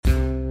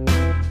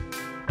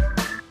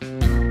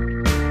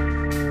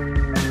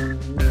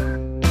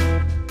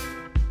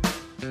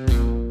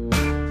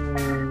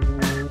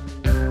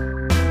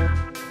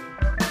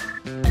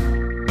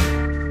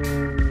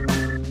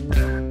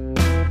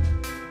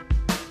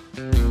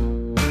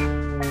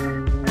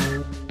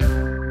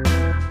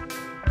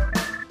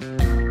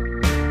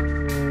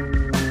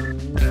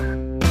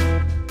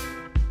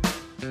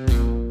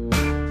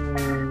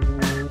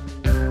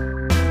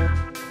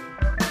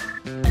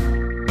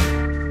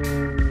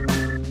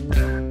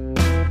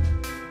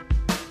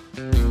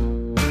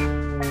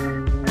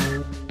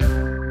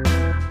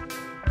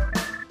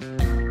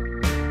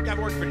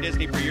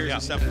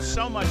stuff.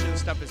 So much of the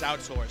stuff is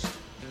outsourced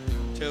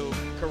to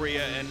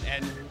Korea,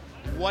 and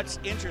what's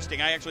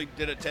interesting, I actually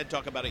did a TED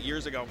Talk about it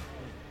years ago.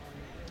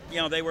 You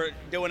know, they were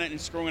doing it and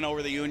screwing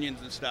over the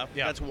unions and stuff.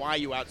 Yeah. That's why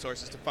you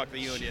outsource, is to fuck the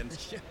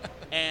unions. Yeah.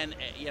 And,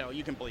 you know,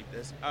 you can believe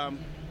this.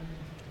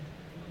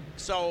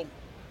 So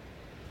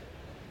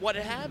what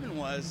had happened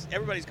was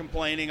everybody's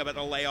complaining about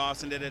the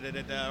layoffs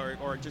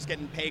and or just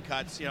getting pay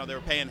cuts. You know, they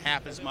were paying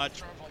half as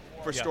much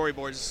for Yeah.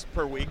 storyboards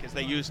per week as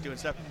they used to and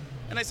stuff.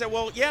 And I said,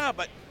 well, yeah,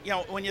 but, you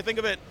know, when you think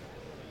of it,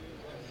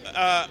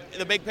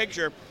 the big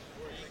picture,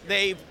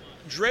 they've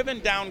driven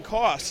down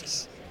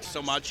costs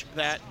so much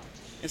that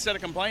instead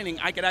of complaining,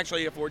 I could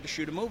actually afford to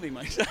shoot a movie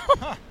myself.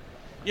 Huh.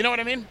 You know what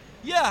I mean?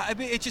 Yeah, I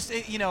mean,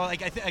 you know,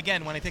 like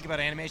again, when I think about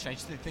animation, I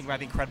just think about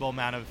the incredible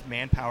amount of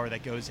manpower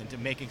that goes into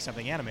making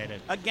something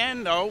animated.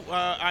 Again, though,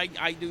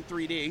 I do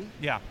 3D.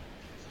 Yeah.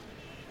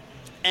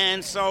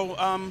 And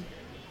so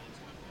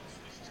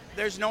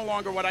there's no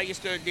longer what I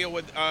used to deal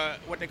with,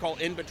 what they call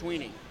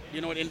in-betweening. You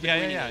know what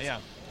in-betweening is? Yeah.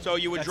 So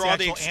you would That's draw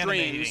the the actual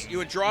extremes. animating. You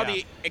would draw Yeah.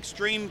 the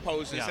extreme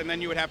poses, Yeah. and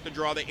then you would have to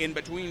draw the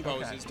in-between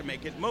poses Okay. to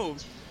make it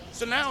move.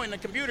 So now in the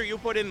computer, you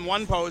put in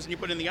one pose and you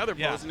put in the other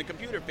Yeah. pose, and the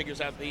computer figures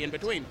out the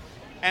in-between.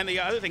 And the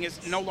other thing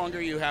is, no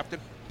longer you have to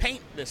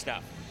paint this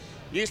stuff.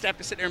 You used to have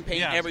to sit there and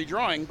paint Yeah. every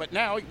drawing, but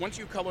now once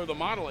you color the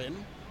model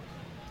in,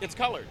 it's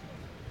colored.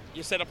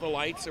 You set up the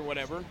lights or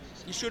whatever.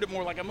 You shoot it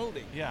more like a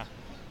movie. Yeah.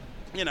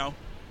 You know,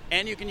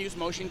 and you can use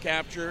motion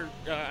capture.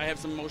 I have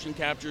some motion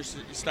capture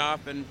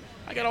stuff, and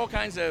I got all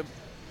kinds of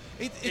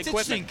It's equipment.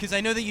 interesting because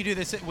I know that you do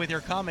this with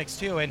your comics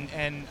too, and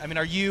I mean,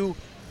 are you,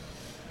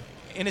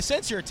 in a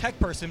sense, you're a tech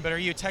person, but are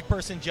you a tech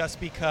person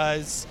just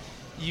because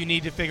you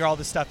need to figure all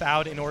this stuff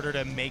out in order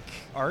to make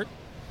art?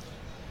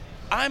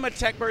 I'm a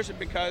tech person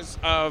because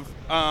of,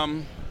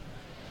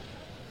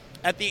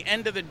 at the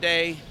end of the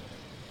day,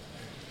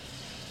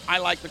 I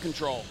like the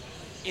control.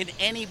 In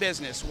any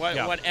business,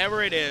 Yeah.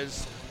 whatever it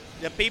is,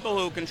 the people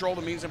who control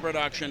the means of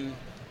production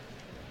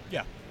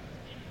Yeah.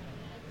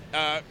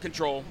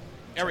 control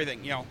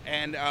everything, you know.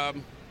 And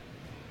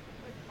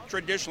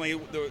traditionally,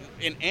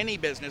 in any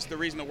business, the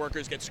reason the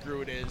workers get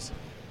screwed is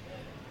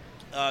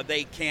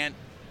they can't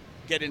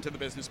get into the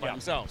business by Yeah.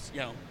 themselves. You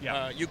know,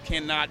 Yeah. you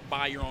cannot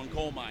buy your own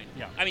coal mine.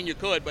 Yeah. I mean, you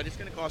could, but it's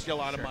going to cost you a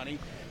lot Sure. of money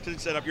to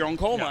set up your own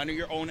coal Yeah. mine or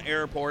your own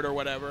airport or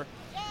whatever.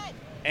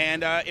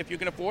 And if you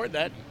can afford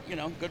that, you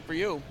know, good for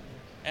you.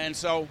 And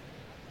so,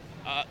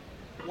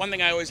 one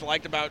thing I always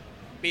liked about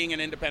being an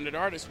independent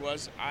artist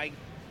was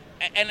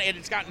and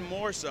it's gotten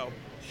more so.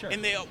 Sure.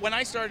 When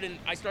I started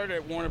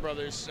at Warner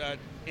Brothers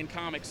in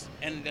comics,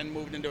 and then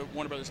moved into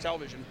Warner Brothers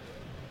Television.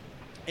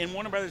 In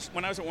Warner Brothers,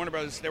 when I was at Warner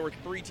Brothers, there were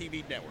 3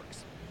 TV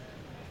networks: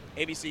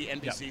 ABC,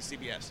 NBC,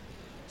 CBS.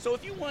 So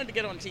if you wanted to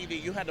get on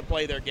TV, you had to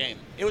play their game.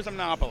 It was a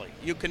monopoly.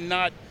 You could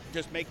not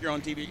just make your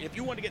own TV. If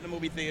you wanted to get in the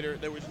movie theater,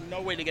 there was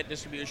no way to get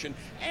distribution,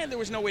 and there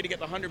was no way to get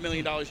the $100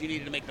 million you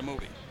needed to make the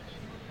movie.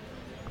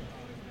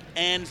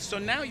 And so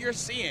now you're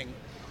seeing,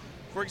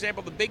 for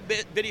example, the big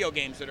video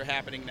games that are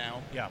happening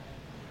now Yeah.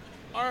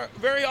 are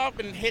very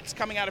often hits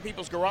coming out of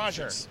people's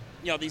garages. Sure.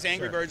 You know, these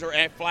Angry Sure. Birds or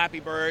Flappy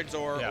Birds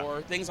or, Yeah.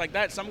 or things like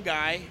that. Some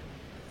guy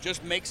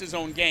just makes his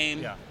own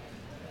game, Yeah.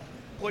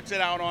 puts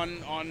it out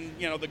on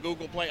you know, the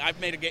Google Play. I've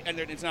made a game, and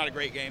it's not a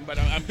great game, but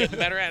I'm getting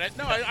better at it.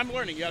 No, I'm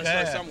learning. You got to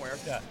start somewhere.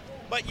 Yeah.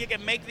 But you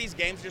can make these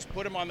games, just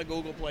put them on the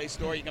Google Play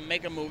Store. You can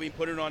make a movie,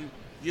 put it on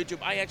YouTube.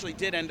 I actually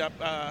did end up,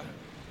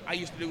 I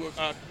used to do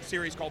a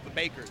series called The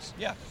Bakers.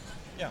 Yeah.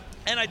 Yeah.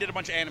 And I did a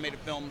bunch of animated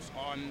films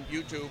on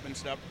YouTube and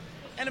stuff.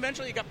 And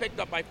eventually it got picked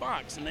up by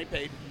Fox, and they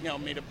paid, you know,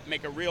 me to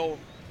make a real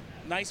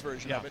nice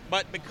version of Yeah. it.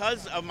 But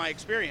because of my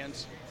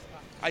experience,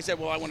 I said,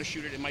 well, I want to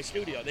shoot it in my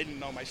studio. They didn't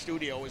know my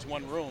studio was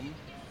one room.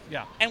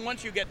 Yeah. And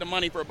once you get the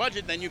money for a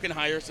budget, then you can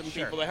hire some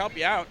Sure. people to help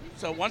you out.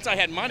 So once I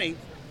had money,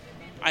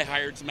 I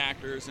hired some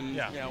actors and,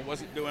 Yeah. you know,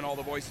 wasn't doing all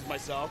the voices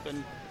myself.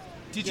 And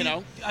Did you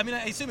know? I mean,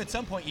 I assume at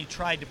some point you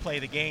tried to play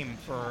the game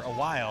for a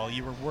while.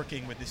 You were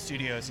working with the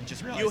studios and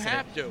just realized you that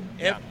have to.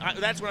 Yeah.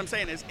 That's what I'm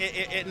saying. Is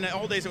in the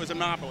old days, it was a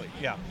monopoly.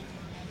 Yeah.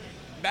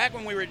 Back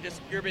when we were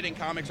distributing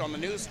comics on the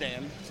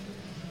newsstand,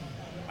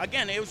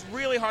 again, it was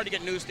really hard to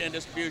get newsstand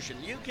distribution.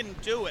 You can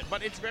do it,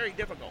 but it's very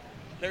difficult.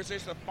 There's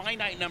just a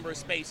finite number of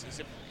spaces.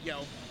 If you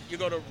know, you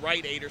go to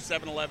Rite Aid or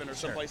 7-Eleven or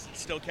someplace that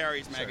still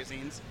carries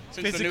magazines.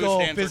 Since the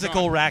newsstands are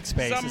Physical gone. rack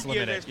space is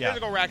limited. There's Yeah.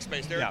 physical rack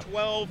space. There Yeah. are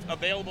 12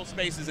 available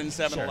spaces in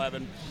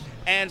 7-Eleven.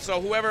 And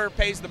so whoever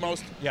pays the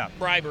most Yeah.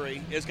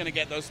 bribery is going to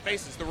get those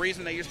spaces. The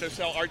reason they used to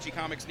sell Archie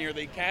comics near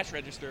the cash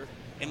register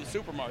in the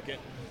supermarket,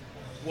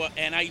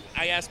 and I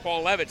asked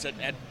Paul Levitz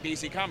at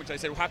BC Comics, I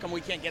said, well, how come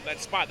we can't get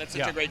that spot? That's such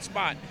Yeah. a great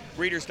spot.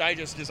 Reader's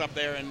Digest is up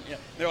there, and you know,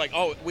 they're like,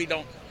 oh, we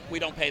don't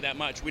pay that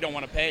much. We don't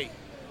want to pay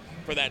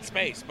for that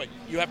space, but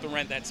you have to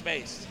rent that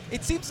space.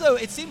 It seems though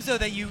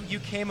that you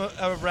came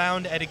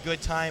around at a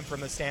good time from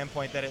the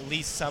standpoint that at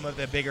least some of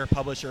the bigger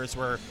publishers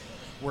were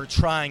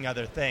trying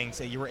other things,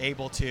 that you were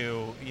able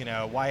to, you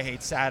know, Why I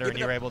Hate Saturn,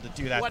 you were able to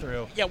do that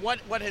through. Yeah,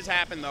 what has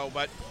happened though,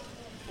 but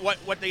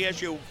what the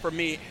issue for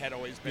me had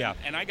always been, Yeah.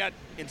 and I got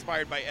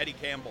inspired by Eddie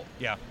Campbell.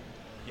 Yeah.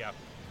 Yeah.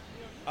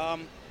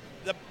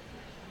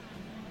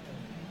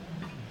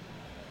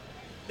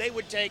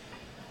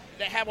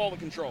 they have all the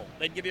control.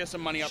 They'd give you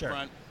some money up Sure.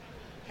 front,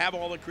 have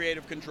all the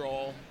creative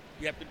control.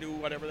 You have to do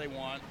whatever they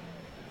want.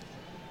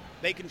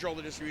 They control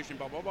the distribution,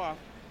 blah, blah, blah.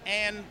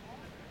 And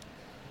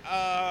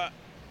I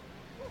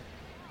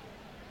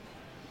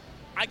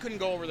couldn't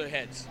go over their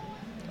heads.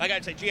 Like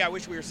I'd say, gee, I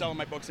wish we were selling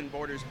my books in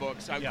Borders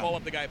Books. I'd call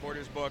up the guy at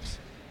Borders Books,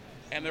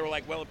 and they were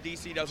like, well, if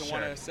DC doesn't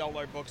want to sell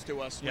their books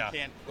to us, we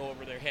can't go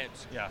over their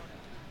heads. Yeah.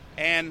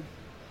 And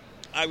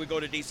I would go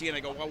to DC, and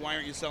they go, well, why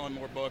aren't you selling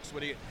more books?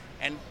 What do you?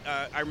 And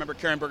I remember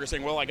Karen Berger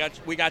saying, well,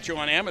 we got you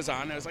on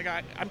Amazon. And I was like,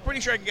 I'm pretty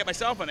sure I can get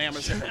myself on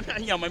Amazon.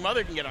 My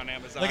mother can get on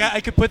Amazon. Like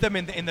I could put them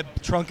in the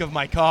trunk of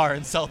my car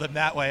and sell them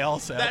that way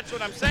also. That's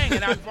what I'm saying,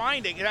 and I'm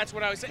finding, and that's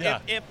what I was saying.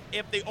 Yeah.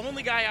 If the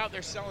only guy out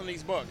there selling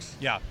these books,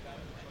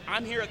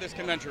 I'm here at this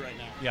convention right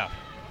now. Yeah.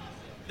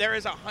 There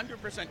is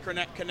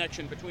 100%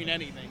 connection between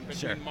anything,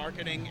 between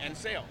marketing and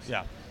sales.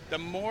 Yeah. The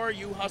more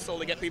you hustle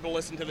to get people to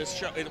listen to this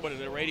show, what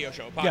is it, a radio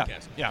show, a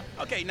podcast? Yeah.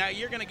 Okay, now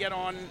you're going to get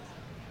on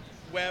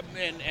web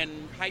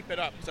and hype it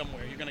up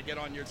somewhere. You're going to get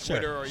on your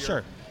Twitter or your...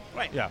 Sure.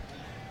 Right. Yeah.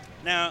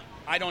 Now,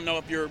 I don't know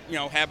if you're,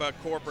 have a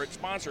corporate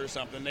sponsor or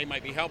something. They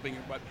might be helping you,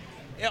 but,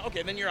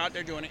 okay, then you're out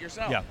there doing it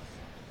yourself. Yeah.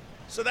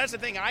 So that's the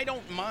thing. I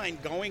don't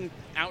mind going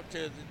out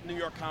to the New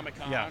York Comic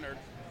Con or,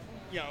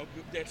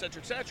 et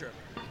cetera, et cetera.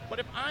 But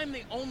if I'm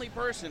the only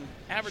person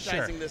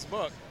advertising this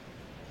book,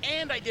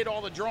 and I did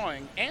all the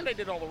drawing, and I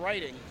did all the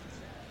writing,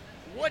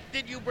 what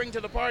did you bring to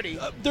the party?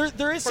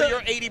 There is for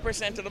your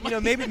 80% of the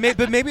money.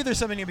 But maybe there's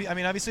something to be. I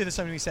mean, obviously there's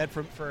something to be said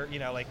for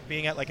like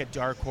being at like a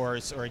Dark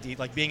Horse or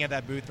like being at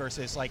that booth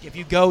versus like if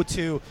you go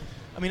to,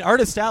 I mean,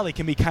 Artist Alley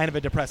can be kind of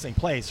a depressing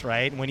place,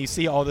 right? When you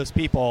see all those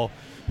people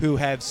who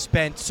have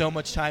spent so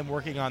much time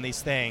working on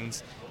these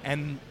things,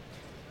 and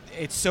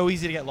it's so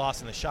easy to get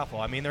lost in the shuffle.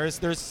 I mean,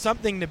 there's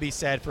something to be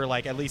said for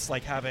like at least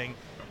like having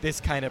this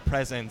kind of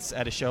presence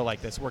at a show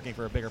like this, working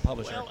for a bigger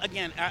publisher. Well,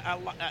 again, a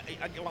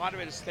lot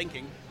of it is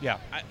thinking. Yeah.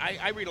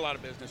 I read a lot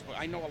of business, but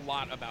I know a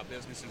lot about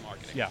business and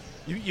marketing. Yeah.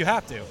 You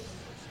have to.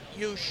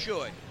 You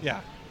should. Yeah.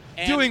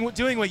 And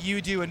doing what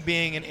you do and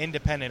being an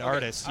independent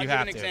artist, you have to.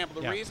 I'll give an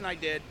example. The reason I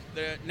did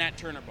the Nat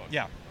Turner book.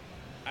 Yeah.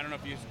 I don't know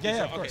if you...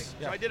 Yeah, of course.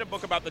 So I did a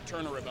book about the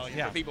Turner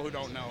Rebellion, for people who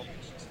don't know.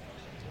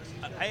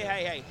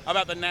 Hey.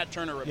 About the Nat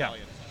Turner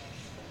Rebellion.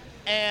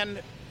 Yeah.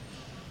 And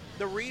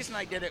the reason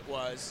I did it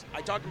was,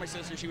 I talked to my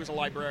sister, she was a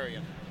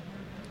librarian.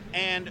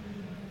 And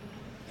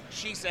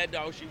she said,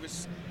 she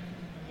was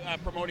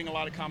promoting a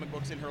lot of comic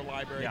books in her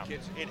library. Yeah.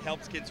 Kids, it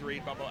helps kids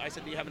read, blah, blah. I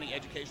said, do you have any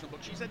educational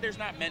books? She said, there's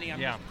not many. I'm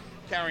just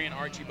carrying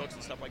Archie books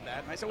and stuff like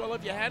that. And I said, well,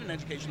 if you had an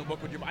educational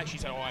book, would you buy it? She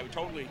said, I would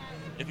totally,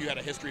 if you had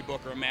a history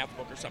book or a math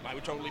book or something, I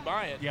would totally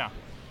buy it. Yeah.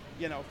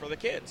 For the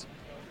kids.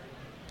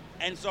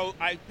 And so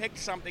I picked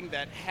something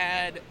that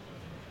had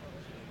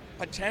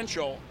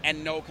potential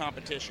and no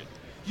competition.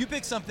 You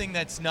pick something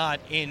that's not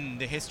in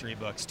the history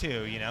books,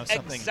 too,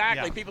 something...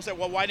 Exactly. Yeah. People said,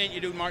 well, why didn't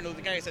you do Martin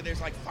Luther King? I said,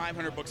 there's like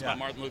 500 books about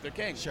Martin Luther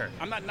King. Sure.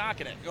 I'm not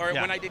knocking it. Or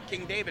when I did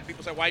King David,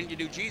 people said, why didn't you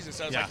do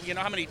Jesus? I was like, you know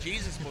how many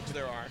Jesus books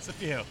there are? It's a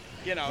few.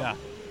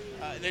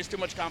 There's too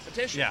much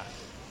competition. Yeah.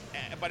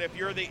 But if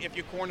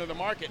you corner the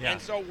market. Yeah.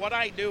 And so what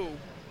I do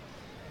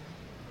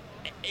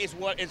is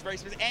what is very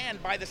specific.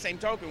 And by the same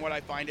token, what I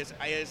find is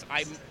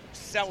I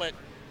sell it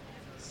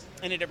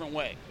in a different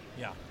way.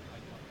 Yeah.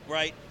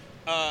 Right?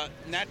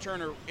 Nat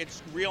Turner,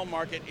 its real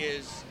market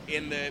is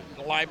in the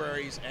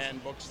libraries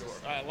and bookstores,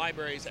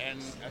 libraries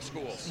and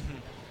schools.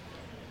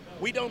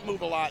 Mm-hmm. We don't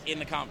move a lot in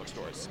the comic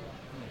stores.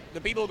 The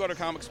people who go to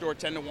comic store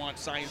tend to want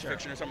science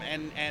fiction or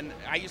something. And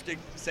I used to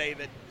say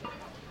that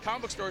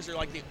comic book stores are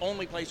like the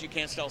only place you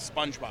can't sell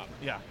SpongeBob.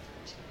 Yeah.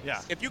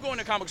 Yeah. If you go in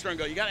a comic store and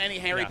go, you got any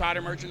Harry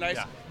Potter merchandise?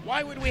 Yeah.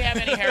 Why would we have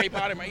any Harry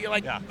Potter? You're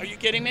like, are you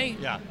kidding me?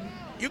 Yeah.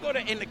 You go to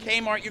into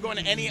Kmart, you go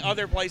into any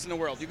other place in the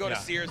world. You go to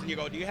Sears and you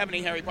go, do you have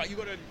any Harry Potter? You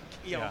go to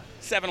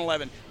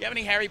 7-Eleven. You have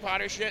any Harry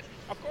Potter shit?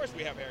 Of course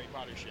we have Harry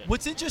Potter shit.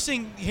 What's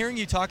interesting hearing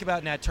you talk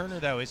about Nat Turner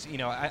though is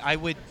I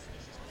would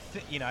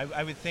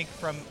think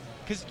from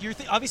because you're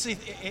obviously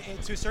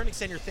to a certain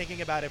extent you're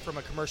thinking about it from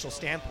a commercial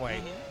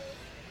standpoint.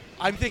 Mm-hmm.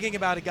 I'm thinking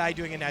about a guy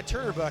doing a Nat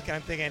Turner book and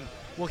I'm thinking,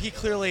 well, he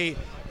clearly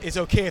is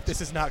okay if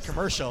this is not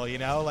commercial,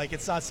 like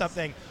it's not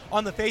something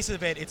on the face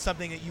of it. It's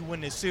something that you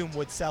wouldn't assume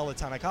would sell a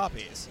ton of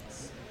copies.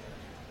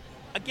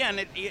 Again,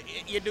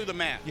 you do the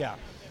math. Yeah,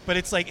 but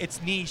it's like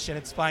it's niche and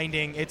it's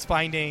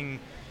finding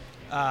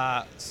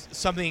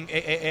something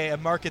a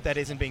market that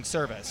isn't being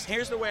serviced.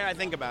 Here's the way I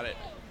think about it,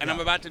 and I'm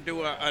about to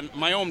do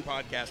my own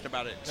podcast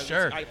about it.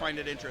 Sure, I find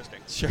it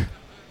interesting. Sure.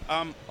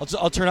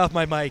 I'll turn off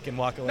my mic and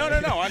walk away. No.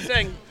 I'm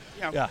saying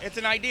it's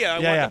an idea. I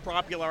want to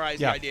popularize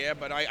the idea,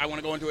 but I want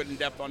to go into it in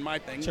depth on my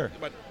thing. Sure.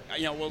 But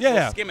we'll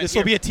skim it. This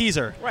will be a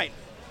teaser. Right.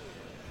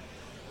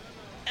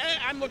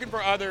 I'm looking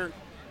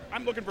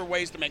for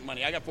ways to make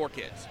money. I got 4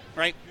 kids,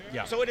 right?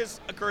 Yeah. So it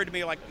has occurred to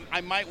me, like, I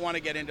might want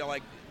to get into,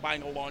 like,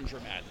 buying a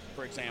laundromat,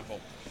 for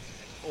example,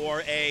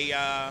 or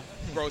a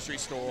grocery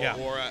store,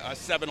 or a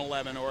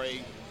 7-Eleven, or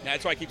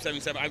that's why I keep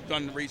saying 7. I've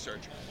done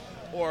research,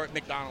 or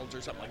McDonald's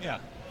or something like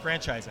that. Yeah,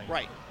 franchising.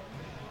 Right.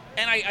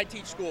 And I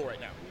teach school right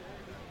now.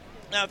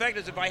 Now, the fact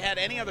is, if I had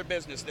any other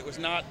business that was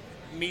not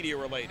media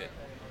related,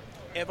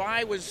 if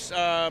I was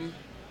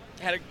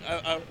had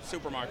a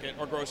supermarket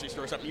or grocery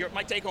store or something,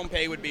 my take-home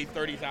pay would be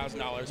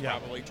 $30,000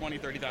 probably,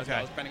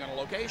 $30,000, depending on the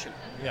location.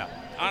 Yeah.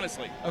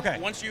 Honestly. Okay.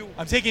 Once you,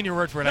 I'm taking your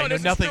word for it. no, I know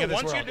this nothing is of true.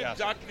 this Once world. you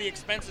deduct the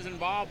expenses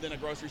involved in a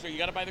grocery store, you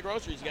got to buy the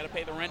groceries, you got to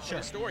pay the rent for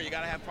the store, you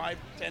got to have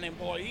 5-10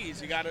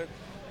 employees, you got to.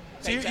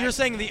 So you're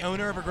saying the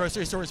owner of a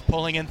grocery store is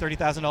pulling in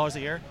 $30,000 a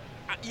year?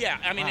 Yeah,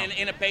 I mean,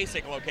 in a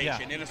basic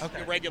location, in a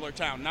Okay. regular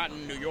town, not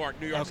in New York.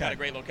 New York's got a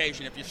great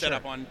location. If you set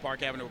up on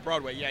Park Avenue or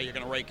Broadway, you're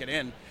going to rake it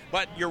in.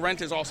 But your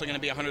rent is also going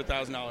to be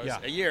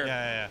 $100,000 a year.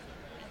 Yeah.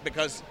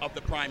 Because of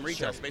the prime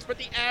retail space. But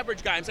the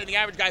average guy, I'm saying the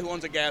average guy who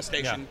owns a gas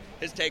station,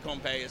 his take-home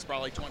pay is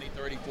probably 20,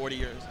 30, 40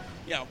 years.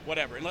 You know,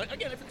 whatever. And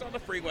again, if it's on the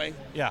freeway,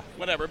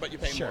 whatever, but you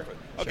pay more for it.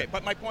 Okay,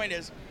 but my point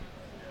is,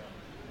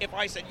 if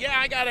I said,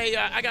 I got a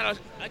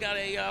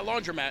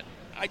laundromat,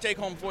 I take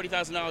home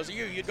 $40,000 a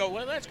year, you'd go,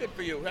 well, that's good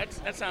for you.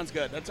 That sounds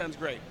good. That sounds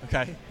great.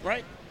 Okay.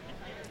 Right?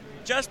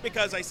 Just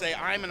because I say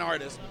I'm an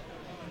artist,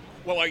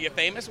 well, are you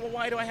famous? Well,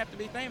 why do I have to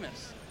be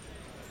famous?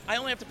 I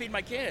only have to feed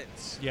my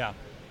kids. Yeah.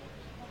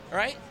 All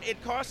right?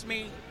 It costs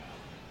me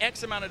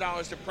X amount of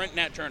dollars to print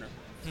Nat Turner.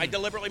 I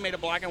deliberately made a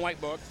black and white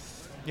book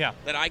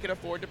that I could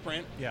afford to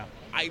print. Yeah.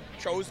 I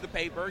chose the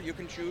paper. You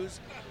can choose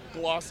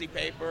glossy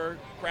paper,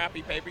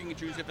 crappy paper. You can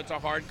choose if it's a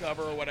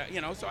hardcover or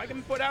whatever. So I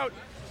can put out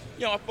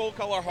a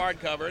full-color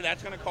hardcover.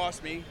 That's going to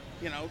cost me,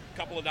 a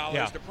couple of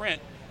dollars to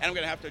print, and I'm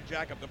going to have to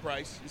jack up the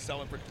price and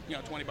sell it for,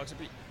 $20 a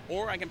piece.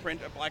 Or I can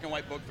print a black and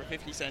white book for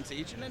 50 cents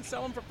each, and then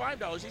sell them for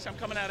 $5 each. I'm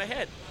coming out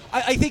ahead.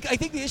 I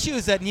think the issue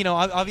is that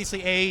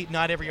obviously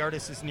not every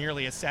artist is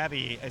nearly as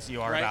savvy as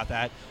you are about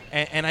that,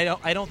 and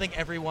I don't think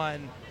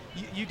everyone.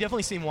 You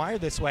definitely seem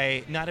wired this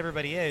way. Not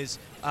everybody is.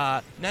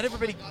 Not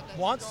everybody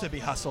wants to be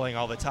hustling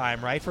all the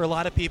time, right? For a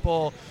lot of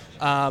people,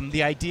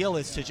 the ideal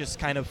is to just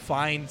kind of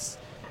find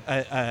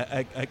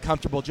a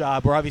comfortable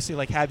job, or obviously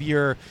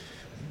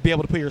be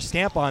able to put your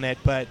stamp on it,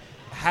 but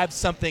have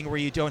something where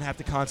you don't have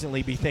to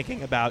constantly be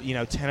thinking about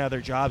 10 other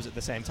jobs at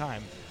the same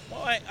time.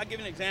 Well, I'll give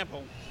you an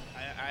example.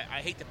 I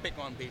hate to pick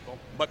on people,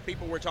 but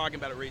people were talking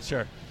about it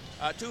recently.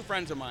 Sure. Two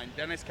friends of mine,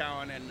 Dennis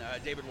Cowan and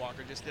David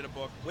Walker, just did a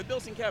book with Bill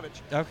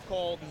Sienkiewicz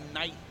called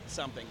Night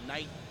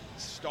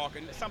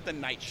Stalking, something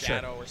Night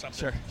Shadow or something.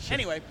 Sure.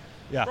 Anyway,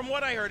 from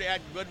what I heard, it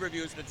had good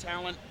reviews. The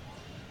talent,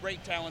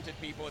 great talented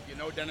people. If you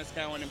know Dennis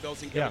Cowan and Bill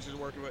Sienkiewicz is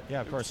working with,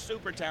 of course,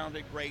 super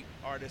talented, great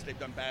artists. They've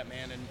done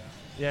Batman and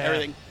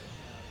everything.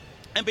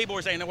 And people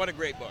were saying, what a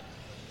great book.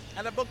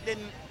 And the book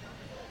didn't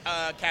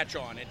catch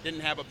on. It didn't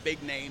have a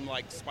big name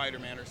like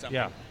Spider-Man or something.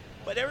 Yeah.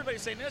 But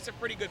everybody's saying, that's a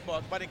pretty good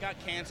book, but it got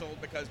canceled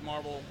because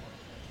Marvel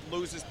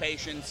loses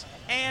patience,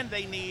 and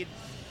they need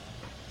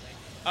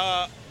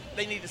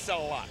to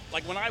sell a lot.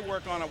 Like when I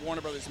work on a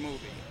Warner Brothers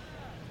movie,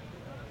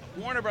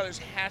 Warner Brothers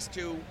has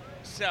to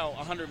sell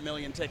 100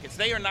 million tickets.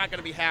 They are not going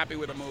to be happy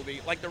with a movie.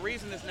 Like the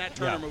reason this Nat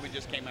Turner movie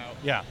just came out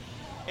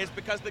is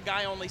because the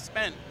guy only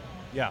spent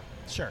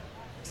 $7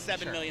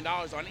 million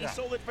on it. He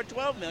sold it for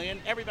 $12 million.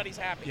 Everybody's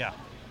happy. Yeah.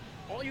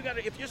 All you got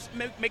to, if you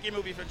make your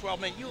movie for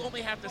 $12 million, you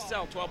only have to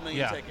sell 12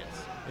 million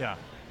tickets. Yeah.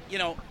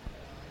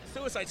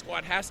 Suicide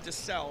Squad has to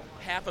sell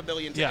 500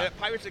 million tickets.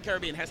 Pirates of the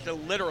Caribbean has to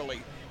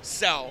literally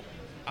sell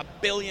 $1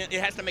 billion.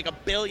 It has to make $1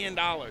 billion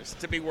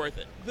to be worth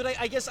it. But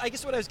I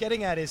guess what I was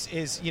getting at is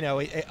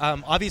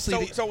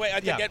obviously. So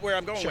I get where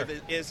I'm going with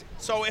it is.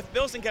 So if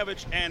Bill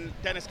Sienkiewicz and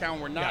Dennis Cowan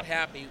were not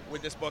happy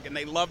with this book and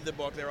they loved the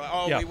book, they were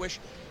like, we wish.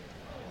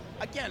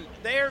 Again,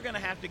 they're going to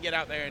have to get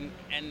out there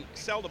and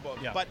sell the book,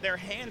 but their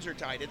hands are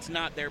tied. It's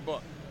not their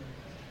book.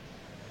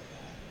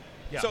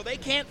 Yeah. So they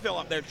can't fill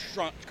up their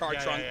car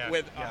trunk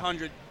with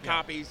 100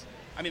 copies.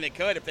 I mean, they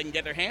could if they can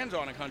get their hands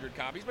on 100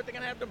 copies, but they're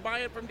going to have to buy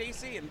it from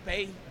DC and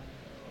pay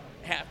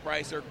half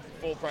price or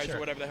full price or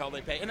whatever the hell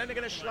they pay. And then they're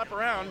going to schlep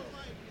around.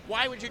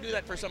 Why would you do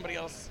that for somebody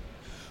else?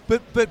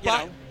 But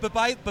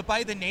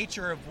by the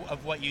nature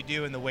of what you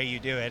do and the way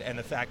you do it, and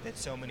the fact that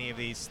so many of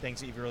these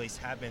things that you've released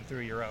have been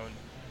through your own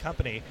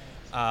company,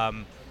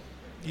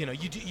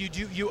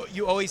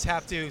 you always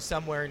have to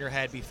somewhere in your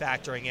head be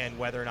factoring in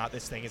whether or not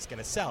this thing is going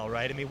to sell,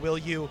 right? I mean,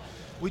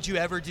 would you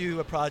ever do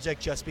a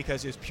project just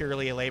because it was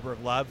purely a labor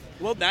of love?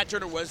 Well, Nat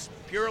Turner was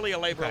purely a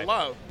labor of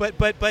love.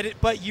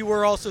 But you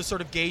were also sort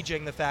of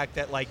gauging the fact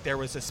that there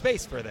was a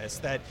space for this,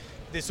 that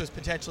this was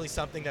potentially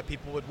something that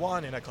people would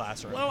want in a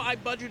classroom. Well, I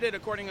budgeted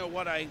according to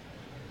what I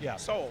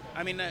sold.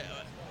 I mean,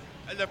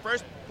 the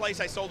first place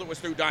I sold it was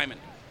through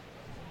Diamond.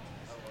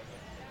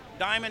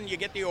 Diamond, you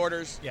get the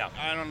orders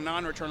on a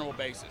non-returnable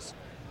basis.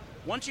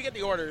 Once you get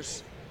the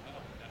orders,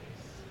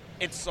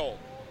 it's sold.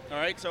 All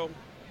right? So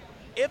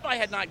if I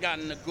had not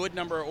gotten a good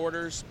number of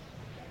orders,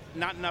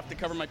 not enough to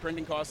cover my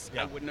printing costs,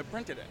 I wouldn't have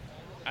printed it.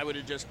 I would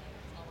have just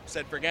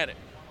said, forget it.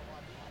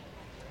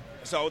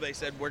 So they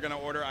said, we're going to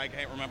order, I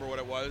can't remember what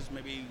it was,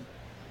 maybe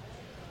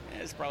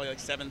it's probably like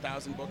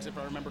 7,000 books if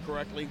I remember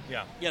correctly.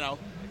 Yeah.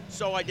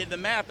 So I did the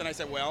math and I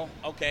said, well,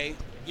 okay,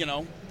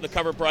 the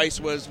cover price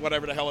was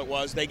whatever the hell it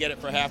was. They get it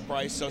for half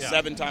price, so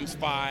 7 times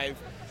 5.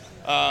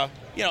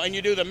 And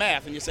you do the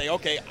math and you say,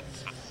 okay,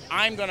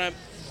 I'm going to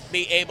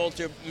be able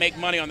to make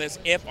money on this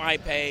if I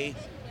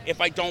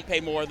don't pay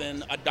more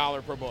than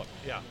 $1 per book.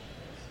 Yeah.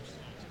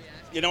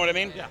 You know what I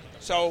mean? Yeah.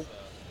 So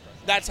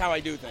that's how I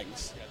do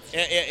things.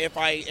 If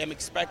I am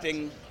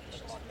expecting,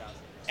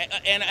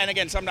 and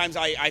again, sometimes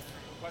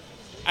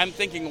I'm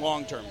thinking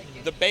long term.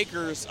 The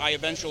Bakers, I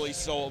eventually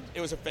sold.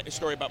 It was a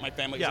story about my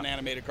family. It was an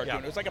animated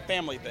cartoon. It was like a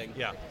family thing.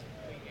 Yeah.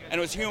 And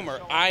it was humor.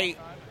 I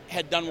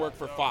had done work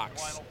for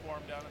Fox,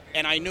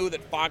 and I knew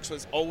that Fox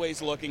was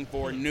always looking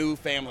for new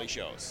family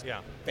shows.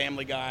 Yeah.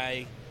 Family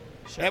Guy.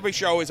 Sure. Every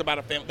show is about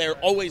a family. They're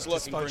always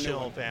looking for a new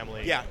Dysfunctional one.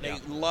 family. Yeah, they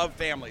love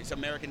families,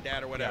 American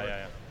Dad or whatever.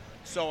 Yeah.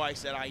 So I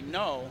said, I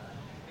know,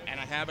 and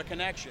I have a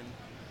connection,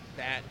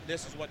 that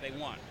this is what they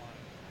want.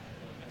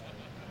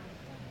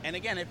 And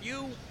again,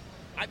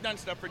 I've done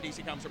stuff for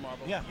DC Comics or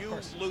Marvel. Yeah, you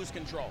lose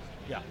control.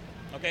 Yeah.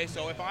 Okay,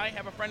 so if I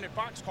have a friend at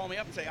Fox call me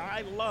up and say,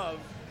 I love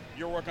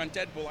your work on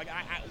Deadpool, like,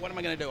 what am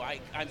I going to do?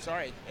 I'm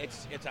sorry,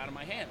 it's out of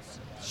my hands.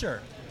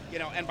 Sure. You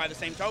know, and by the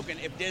same token,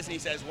 if Disney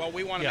says, well,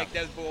 we want to make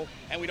Deadpool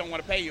and we don't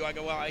want to pay you, I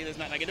go, well, there's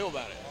nothing I can do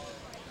about it.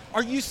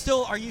 Are you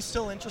still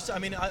interested? I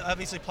mean,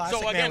 obviously,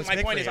 Plastic Man was big for you. So again,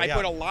 my point is, I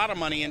put a lot of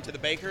money into the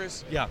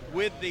Bakers. Yeah.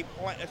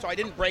 So I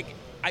didn't break.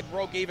 I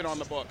broke even on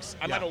the books.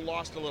 I might have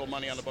lost a little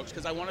money on the books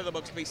because I wanted the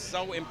books to be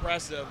so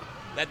impressive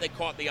that they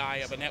caught the eye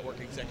of a network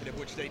executive,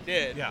 which they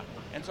did. Yeah.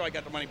 And so I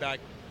got the money back.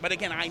 But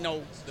again, I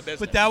know the business.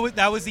 But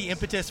that was the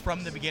impetus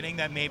from the beginning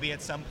that maybe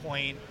at some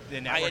point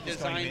the network I had was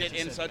going to be designed it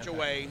in interested. such a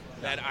way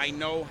that I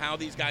know how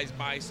these guys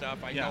buy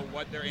stuff. I know Yeah.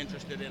 what they're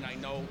interested in. I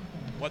know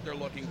what they're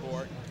looking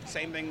for.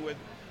 Same thing with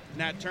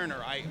Nat Turner.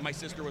 My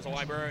sister was a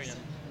librarian,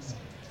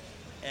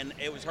 and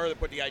it was her that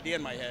put the idea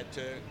in my head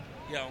to,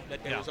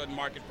 that there was a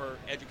market for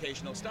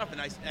educational stuff.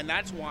 And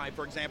that's why,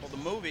 for example, the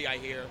movie I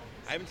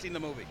haven't seen the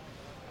movie.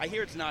 I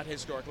hear it's not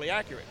historically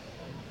accurate.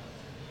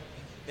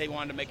 They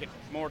wanted to make it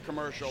more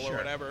commercial or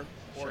whatever,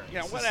 or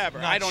whatever.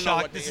 I don't know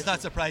what this is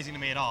not surprising to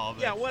me at all.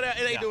 But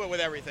they do it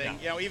with everything.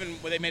 Yeah. Even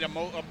when they made a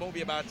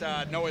movie about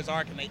Noah's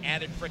Ark and they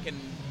added frickin'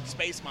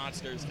 space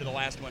monsters to the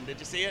last one. Did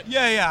you see it?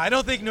 Yeah. I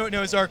don't think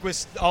Noah's Ark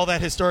was all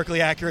that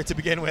historically accurate to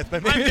begin with.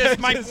 But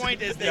my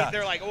point is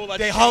they're like, oh,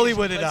 let's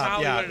Hollywood it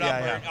up.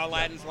 Yeah. Or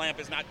Aladdin's lamp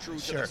is not true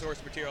to the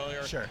source material.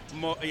 Or,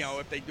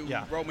 if they do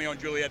Romeo and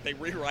Juliet, they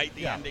rewrite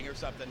the ending or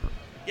something.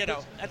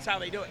 That's how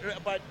they do it.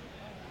 But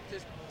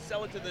just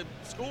sell it to the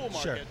school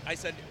market. Sure. I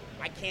said,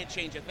 I can't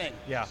change a thing.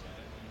 Yeah.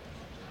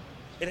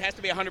 It has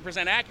to be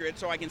 100% accurate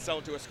so I can sell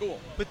it to a school.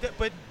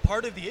 But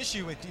part of the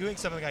issue with doing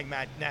something like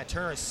Nat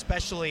Turner,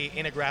 especially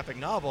in a graphic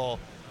novel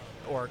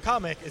or a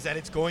comic, is that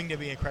it's going to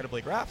be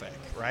incredibly graphic,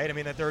 right? I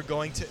mean, that there's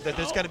going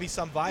to be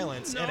some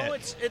violence in it. No,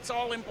 it's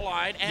all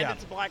implied, and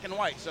it's black and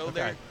white. So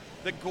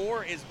the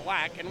gore is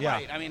black and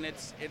white. I mean,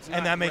 it's not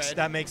and red.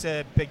 that makes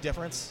a big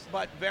difference.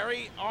 But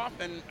very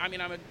often, I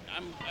mean, I'm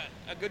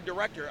a good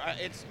director.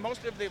 It's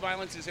most of the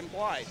violence is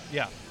implied.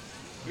 Yeah.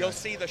 You'll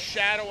see the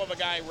shadow of a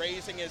guy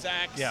raising his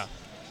axe. Yeah.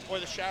 Or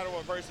the shadow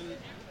of a person,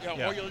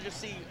 or you'll just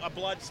see a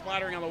blood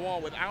splattering on the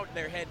wall without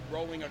their head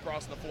rolling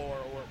across the floor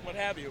or what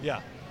have you.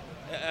 Yeah.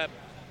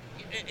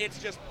 It's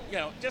just,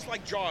 just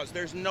like Jaws.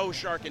 There's no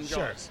shark in Jaws.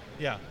 Sure.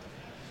 Yeah.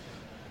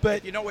 But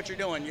if you know what you're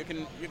doing, you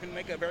can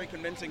make a very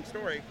convincing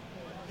story.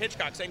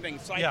 Hitchcock, same thing.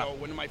 Psycho,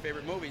 one of my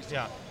favorite movies.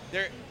 Yeah.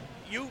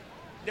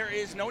 There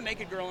is no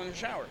naked girl in the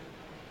shower.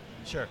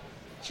 Sure.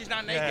 She's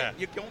not naked. Yeah.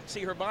 You don't see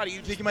her body.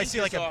 You might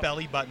see like a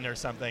belly button or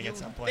something at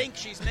some point. You think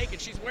she's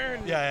naked. She's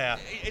wearing.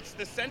 It's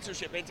the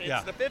censorship. It's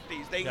the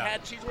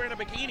 50s. She's wearing a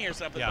bikini or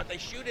something, but they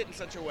shoot it in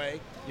such a way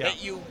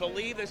that you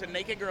believe there's a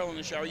naked girl in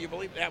the shower. You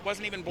believe that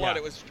wasn't even blood.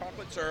 It was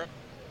chocolate syrup.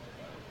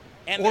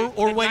 And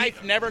the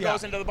knife never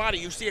goes into the body.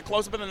 You see a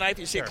close-up of the knife.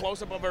 You see a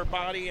close-up of her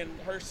body and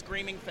her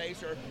screaming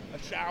face or a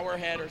shower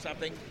head or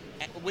something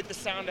with the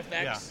sound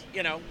effects,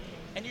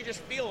 and you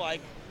just feel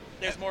like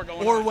there's more going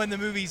on. Or when the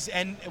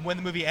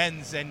movie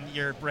ends and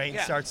your brain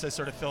starts to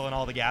sort of fill in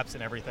all the gaps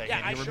and everything.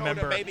 Yeah, and you I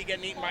remember showed a baby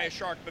getting eaten by a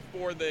shark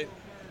before the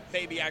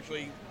baby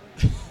actually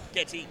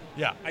gets eaten.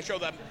 Yeah. I show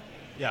them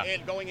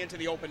going into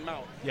the open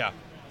mouth. Yeah.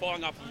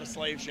 Falling off of a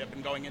slave ship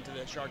and going into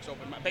the shark's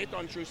open mouth. Based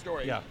on true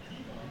story. Yeah.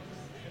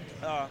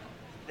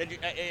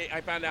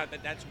 I found out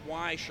that that's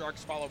why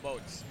sharks follow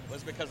boats,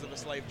 was because of the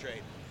slave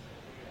trade.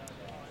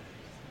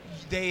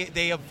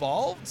 They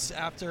evolved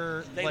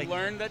after they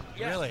learned that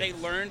really? They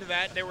learned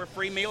that there were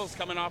free meals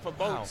coming off of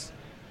boats.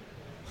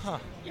 Wow.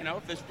 Huh.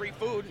 If there's free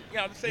food,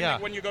 the same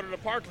like when you go to the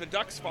park, the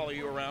ducks follow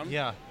you around.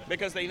 Yeah.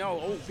 Because they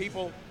know,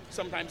 people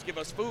sometimes give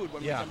us food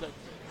when we come to.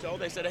 So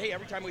they said, hey,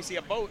 every time we see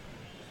a boat.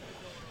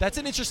 That's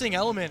an interesting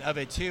element of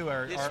it too.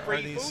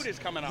 Free food is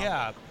coming off.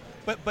 Yeah.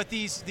 But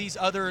these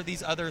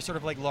other sort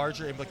of like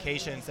larger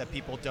implications that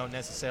people don't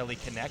necessarily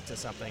connect to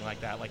something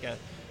like that, like a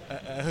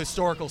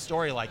historical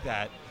story like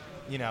that.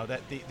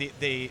 That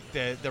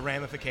the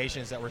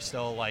ramifications that we're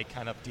still like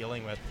kind of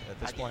dealing with at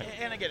this point.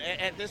 And again,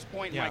 at this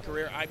point in my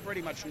career, I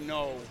pretty much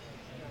know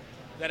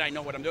that I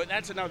know what I'm doing.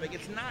 That's another thing.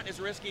 It's not as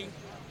risky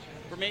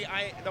for me.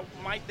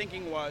 My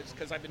thinking was,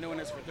 because I've been doing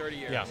this for 30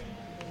 years. Yeah.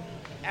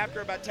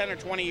 After about 10 or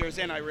 20 years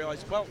in, I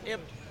realized, well,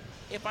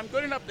 if I'm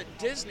good enough that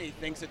Disney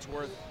thinks it's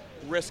worth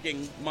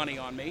risking money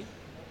on me,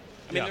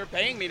 I mean, Yeah. they're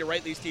paying me to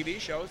write these TV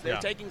shows. They're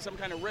Yeah. taking some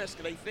kind of risk.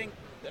 They think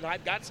that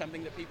I've got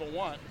something that people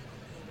want.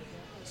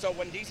 So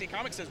when DC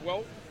Comics says,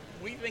 well,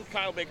 we think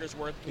Kyle Baker's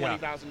worth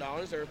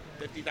 $20,000 or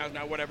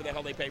 $50,000, whatever the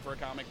hell they pay for a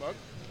comic book,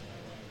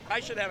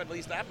 I should have at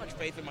least that much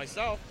faith in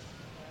myself.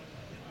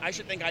 I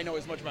should think I know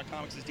as much about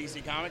comics as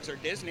DC Comics or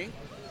Disney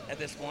at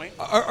this point.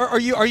 Are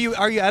you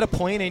at a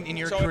point in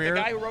your so career?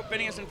 So the guy who wrote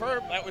Phineas and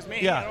Ferb, that was me.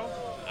 Yeah. You know?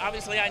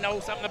 Obviously, I know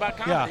something about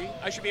comedy.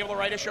 I should be able to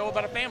write a show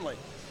about a family.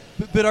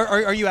 But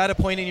are you at a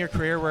point in your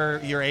career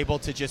where you're able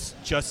to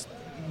just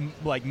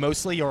like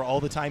mostly or all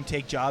the time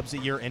take jobs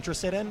that you're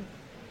interested in?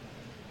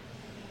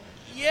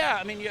 Yeah,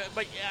 I mean,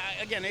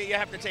 again, you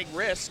have to take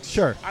risks.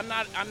 Sure. I'm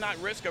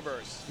not risk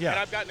averse. Yeah. And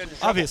I've gotten into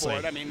trouble Obviously. for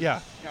it. I mean,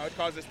 yeah. It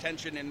causes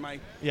tension in my.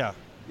 Yeah.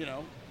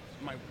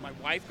 My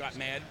wife got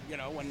mad.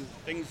 When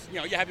things.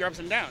 You have your ups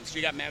and downs.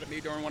 She got mad at me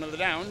during one of the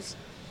downs.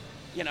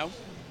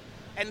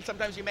 And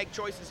sometimes you make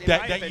choices.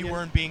 That you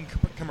weren't being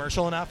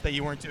commercial enough. That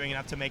you weren't doing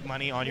enough to make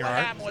money on your art.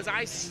 What happened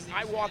was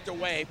I walked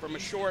away from a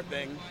Shore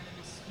thing.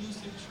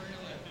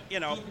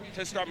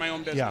 To start my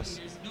own business.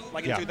 Yeah.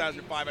 Like in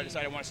 2005, I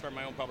decided I want to start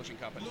my own publishing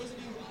company.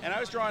 And I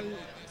was drawing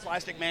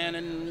Plastic Man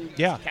and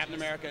Captain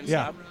America and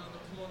stuff.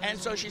 And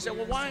so she said,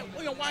 well, why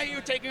are you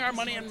taking our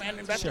money and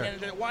investing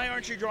in it? Why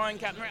aren't you drawing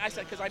Captain America? I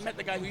said, because I met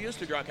the guy who used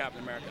to draw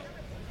Captain America.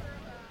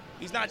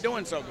 He's not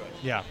doing so good.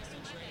 Yeah.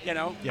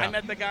 I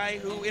met the guy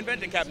who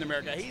invented Captain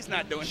America. He's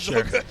not doing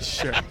so good.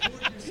 Sure.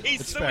 He's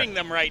That's suing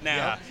fair. them right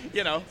now.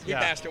 Yeah. He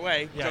passed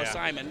away, Joe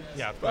Simon.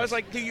 Yeah, but I was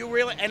like, do you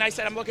really? And I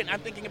said, I'm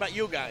thinking about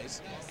you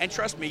guys. And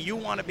trust me, you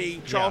want to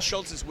be Charles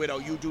Schultz's widow.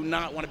 You do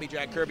not want to be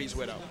Jack Kirby's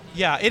widow.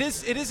 Yeah, it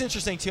is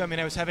interesting, too. I mean,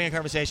 I was having a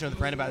conversation with a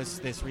friend about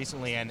this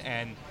recently,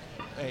 and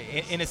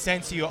in a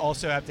sense, you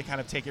also have to kind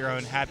of take your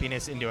own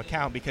happiness into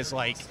account because,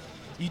 like,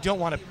 you don't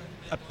want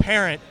a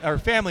parent or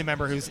family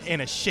member who's in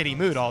a shitty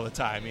mood all the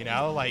time,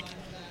 Like,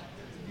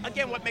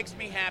 again, what makes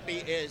me happy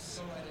is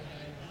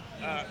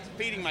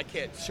feeding my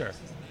kids. Sure.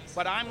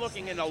 But I'm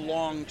looking in the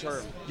long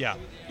term. Yeah.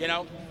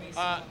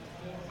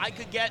 I'll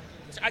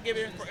give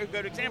you a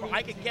good example.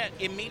 I could get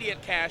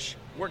immediate cash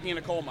working in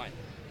a coal mine.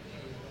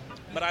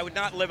 But I would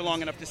not live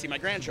long enough to see my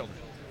grandchildren.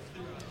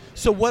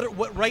 So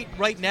what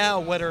right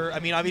now,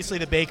 obviously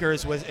the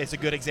Bakers is a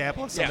good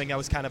example of something that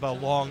was kind of a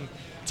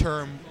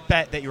long-term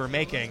bet that you were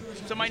making.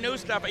 So my new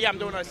stuff, I'm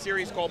doing a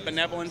series called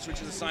Benevolence,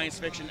 which is a science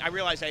fiction. I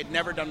realized I had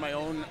never done my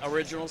own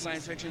original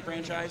science fiction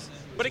franchise.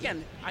 But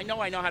again, I know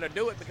how to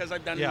do it because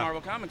I've done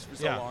Marvel Comics for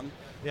so long.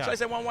 Yeah. So I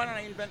said, well, why don't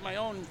I invent my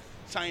own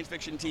science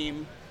fiction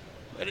team?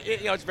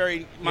 It's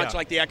very much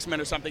like the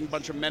X-Men or something, a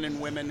bunch of men and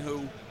women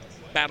who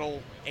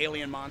battle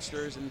alien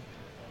monsters and,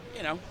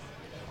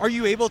 Are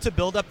you able to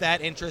build up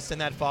that interest and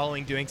that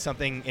following doing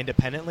something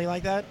independently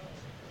like that?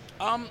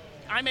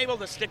 I'm able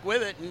to stick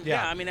with it.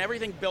 And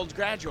everything builds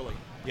gradually.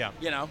 Yeah.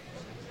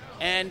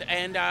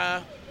 And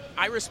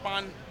I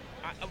respond.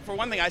 For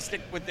one thing, I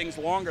stick with things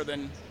longer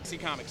than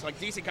DC Comics. Like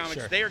DC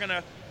Comics, they are going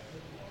to,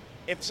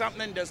 if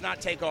something does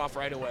not take off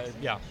right away,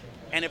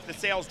 and if the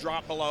sales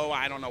drop below,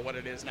 I don't know what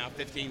it is now,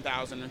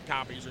 15,000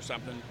 copies or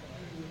something,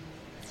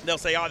 they'll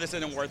say, oh, this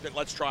isn't worth it.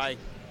 Let's try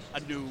a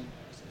new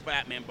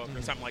Batman book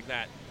or something like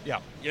that. Yeah.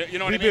 You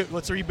know what I mean?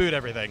 Let's reboot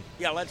everything.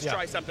 Yeah, let's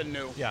try something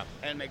new. Yeah.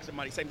 And make some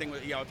money. Same thing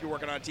with, if you're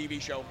working on a TV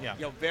show. Yeah.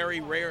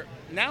 Very rare.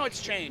 Now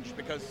it's changed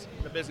because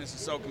the business is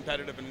so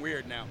competitive and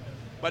weird now.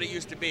 But it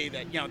used to be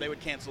that, they would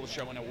cancel a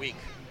show in a week.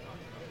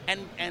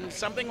 And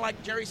something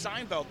like Jerry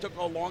Seinfeld took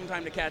a long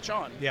time to catch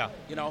on. Yeah.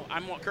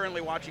 I'm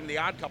currently watching The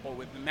Odd Couple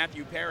with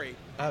Matthew Perry.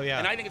 Oh, yeah.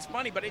 And I think it's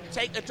funny, but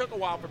it took a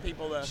while for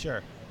people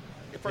to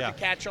to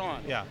catch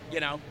on. Yeah.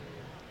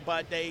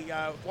 But they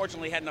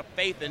fortunately had enough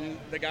faith in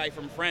the guy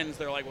from Friends.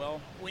 They're like, well,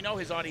 we know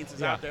his audience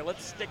is out there.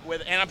 Let's stick with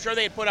it. And I'm sure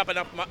they had put up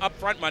enough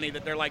upfront money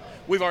that they're like,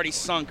 we've already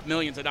sunk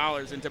millions of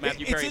dollars into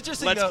Matthew Perry.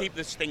 Let's keep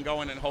this thing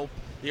going and hope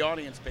the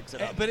audience picks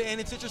it up. And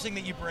it's interesting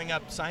that you bring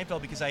up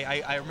Seinfeld because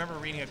I remember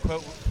reading a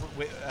quote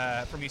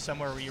from you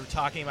somewhere where you were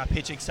talking about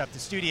pitching stuff to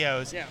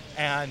studios. Yeah.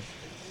 And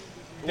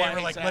they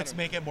were like, let's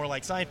make it more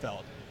like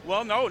Seinfeld.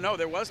 Well, no,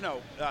 there was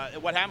no.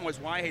 What happened was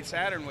Why I Hate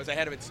Saturn was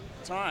ahead of its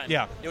time.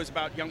 Yeah. It was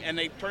about young, and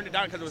they turned it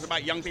down because it was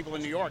about young people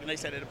in New York, and they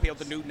said it appealed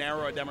to new,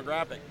 narrower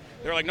demographic.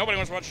 They were like, nobody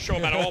wants to watch a show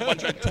about a whole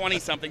bunch of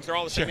 20-somethings. They're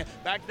all the same.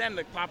 Back then,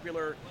 the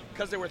popular,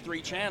 because there were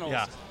 3 channels,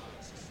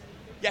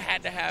 you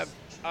had to have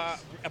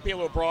appeal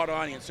to a broad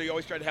audience. So you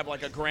always tried to have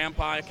like a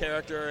grandpa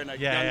character and a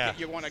young kid.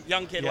 You want a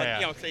young kid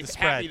say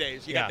Happy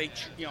Days. You got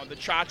the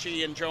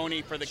Chachi and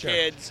Joni for the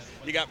kids.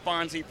 You got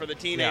Fonzie for the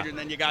teenager, and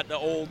then you got the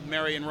old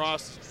Marion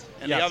Ross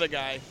and the other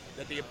guy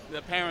that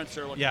the parents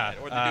are looking at,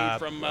 or the dude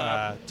from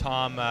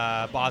Tom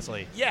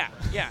Bosley. Yeah,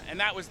 and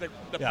that was the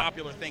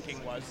popular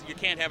thinking was you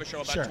can't have a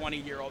show about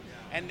 20-year-old.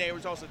 And there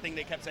was also a thing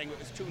they kept saying it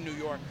was too New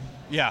York.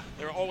 Yeah.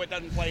 It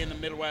doesn't play in the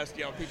Midwest.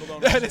 People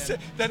don't understand.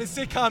 That a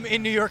sitcom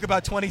in New York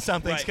about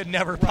 20-somethings could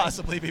never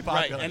possibly be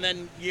popular. Right, and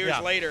then years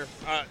later,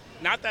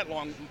 not that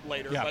long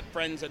later, but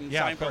Friends and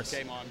Seinfeld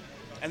came on.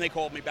 And they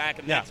called me back,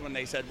 and that's when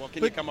they said, "Well,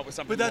 can you come up with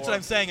something?" But that's more? what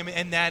I'm saying. I mean,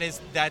 and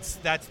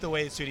that's the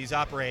way the studios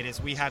operate. Is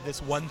we have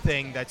this one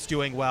thing that's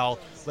doing well.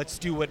 Let's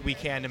do what we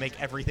can to make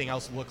everything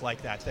else look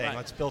like that thing. Right.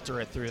 Let's filter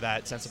it through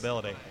that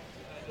sensibility.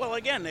 Well,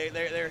 again,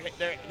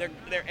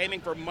 they're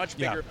aiming for much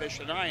bigger fish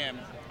than I am.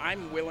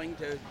 I'm willing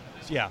to.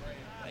 Yeah.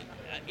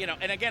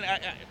 And again,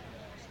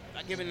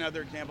 I'll give you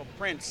another example.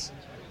 Prince,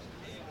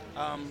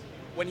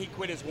 when he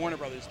quit his Warner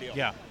Brothers deal.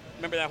 Yeah.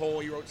 Remember that whole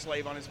he wrote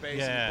Slave on his face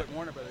Yeah. and he quit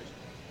Warner Brothers.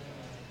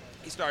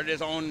 He started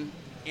his own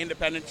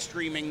independent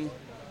streaming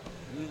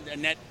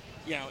internet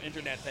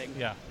thing.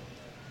 Yeah.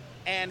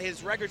 And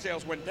his record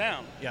sales went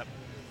down. Yep.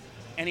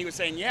 And he was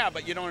saying, "Yeah,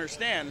 but you don't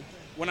understand.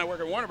 When I work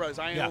at Warner Brothers,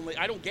 I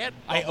don't get.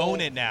 I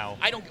own it now.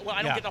 I don't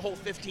get the whole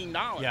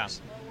 $15. Yeah.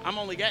 I'm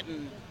only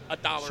getting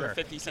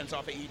 $1.50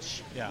 off of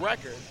each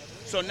record.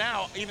 So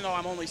now, even though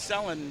I'm only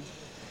selling,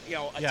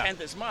 a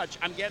tenth as much,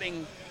 I'm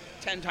getting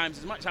 10 times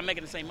as much. I'm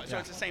making the same. So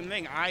it's the same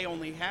thing. I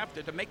only have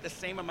to make the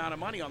same amount of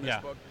money on this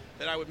book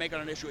that I would make on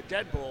an issue at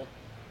Deadpool.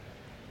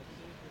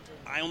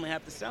 I only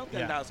have to sell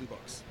 10,000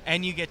 books.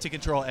 And you get to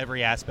control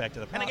every aspect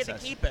of the process. And I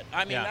get to keep it.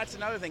 I mean, that's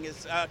another thing.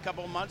 Is a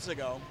couple of months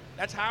ago,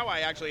 that's how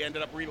I actually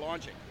ended up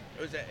relaunching.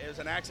 It was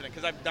an accident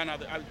because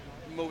I'm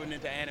moving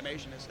into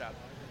animation and stuff,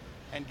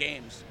 and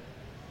games,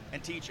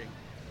 and teaching.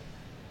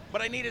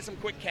 But I needed some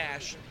quick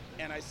cash,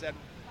 and I said,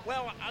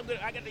 well,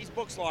 I got these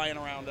books lying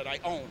around that I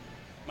own.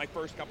 My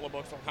first couple of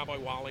books, Cowboy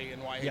Wally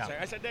and Why.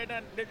 I said,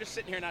 they're just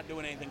sitting here not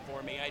doing anything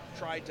for me. I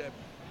tried to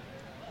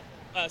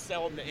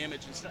sell them to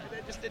Image, and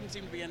there just didn't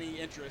seem to be any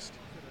interest.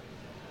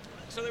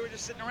 So they were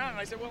just sitting around, and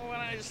I said, well, why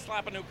don't I just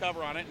slap a new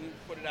cover on it and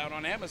put it out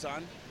on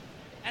Amazon?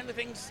 And the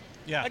things,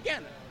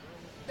 again,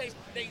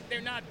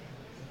 they're not,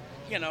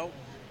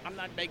 I'm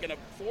not making a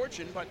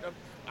fortune, but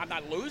I'm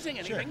not losing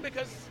anything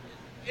because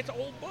it's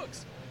old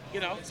books,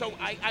 So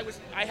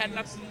I had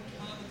enough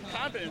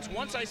confidence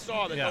once I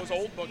saw that those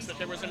old books, that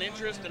there was an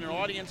interest and an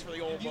audience for the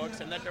old books,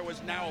 and that there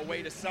was now a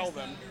way to sell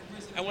them.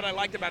 And what I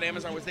liked about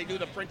Amazon was they do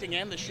the printing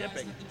and the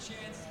shipping,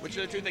 which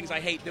are the two things I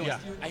hate doing.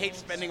 I hate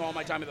spending all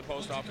my time at the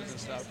post office and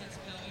stuff.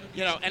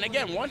 And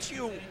again,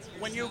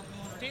 when you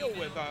deal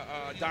with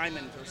a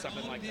Diamond or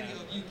something like that,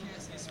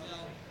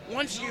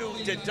 once you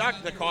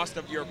deduct the cost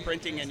of your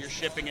printing and your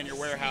shipping and your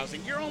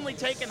warehousing, you're only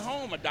taking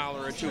home $1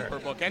 or $2 per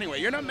book anyway.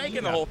 You're not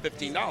making the whole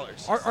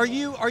 $15. Are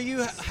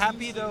you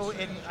happy though?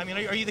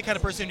 Are you the kind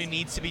of person who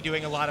needs to be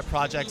doing a lot of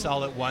projects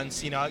all at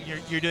once?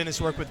 You're doing this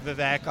work with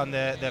Vivek on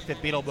the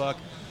Fifth Beatle book.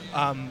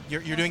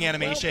 You're doing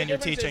animation. You're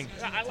teaching.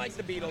 I like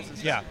the Beatles and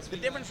stuff. Yeah. The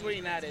difference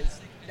between that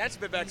is that's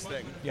Vivek's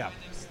thing. Yeah.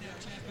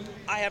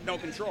 I have no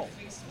control.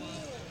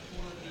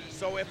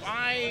 So if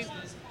I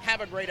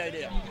have a great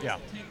idea. Yeah.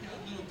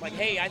 Like,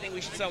 hey, I think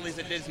we should sell these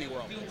at Disney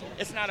World.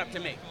 It's not up to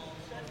me.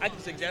 I can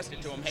suggest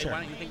it to him. Hey,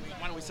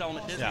 why don't we sell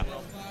them at Disney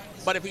World?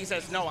 But if he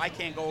says no, I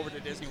can't go over to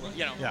Disney World.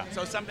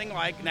 So something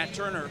like Nat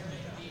Turner,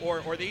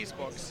 or these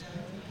books,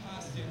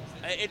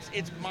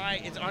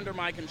 it's under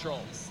my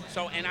control.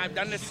 So, and I've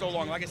done this so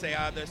long. Like I say,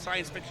 the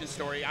science fiction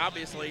story.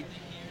 Obviously,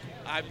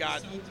 I've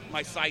got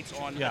my sights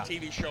on a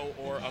TV show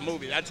or a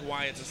movie. That's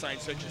why it's a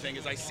science fiction thing.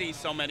 Is I see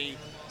so many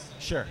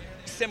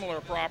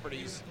similar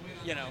properties.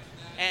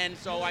 And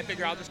so I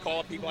figure I'll just call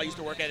up people I used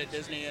to work at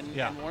Disney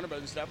and Warner Bros.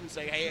 And stuff and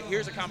say, hey,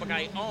 here's a comic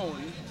I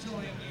own.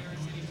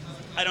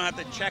 I don't have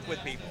to check with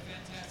people.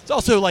 It's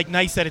also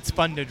nice that it's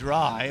fun to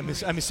draw. I'm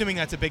assuming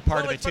that's a big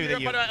part of it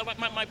too. But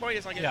my point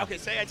is okay,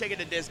 say I take it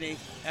to Disney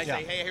and I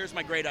say, hey, here's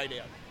my great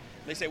idea.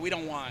 They say we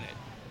don't want it.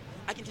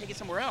 I can take it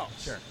somewhere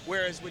else. Sure.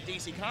 Whereas with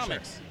DC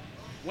Comics,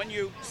 when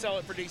you sell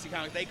it for DC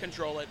Comics, they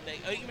control it.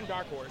 Even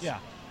Dark Horse. Yeah.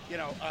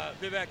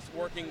 Vivek's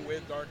working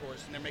with Dark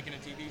Horse and they're making a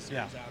TV series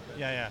out of it.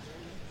 Yeah.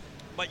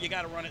 But you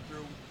got to run it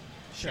through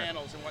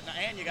channels and whatnot,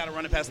 and you got to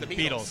run it past the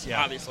Beatles,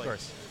 obviously. Of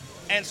course.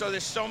 And so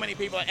there's so many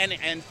people,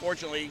 and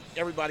fortunately,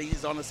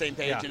 everybody's on the same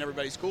page and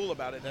everybody's cool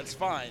about it. That's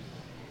fine.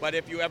 But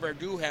if you ever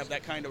do have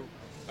that kind of,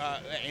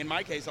 in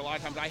my case, a lot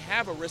of times I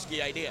have a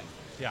risky idea.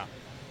 Yeah.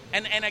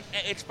 And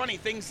it's funny,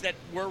 things that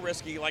were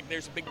risky, like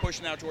there's a big push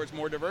now towards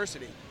more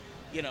diversity.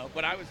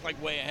 But I was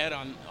way ahead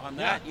on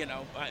that.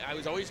 I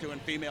was always doing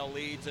female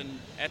leads and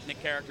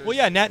ethnic characters. Well,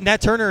 yeah,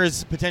 Nat Turner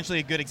is potentially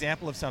a good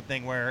example of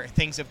something where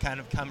things have kind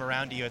of come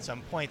around to you at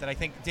some point. That I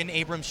think didn't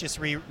Abrams just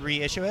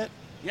reissue it?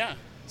 Yeah.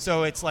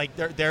 So it's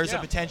there's a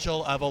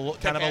potential of a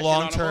kind of a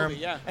long-term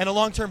and a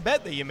long-term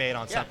bet that you made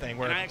on something.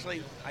 Where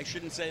and I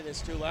shouldn't say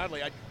this too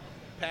loudly. I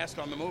passed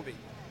on the movie.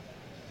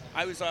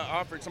 I was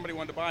offered, somebody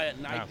wanted to buy it,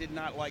 and I did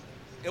not like.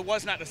 It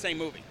was not the same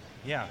movie.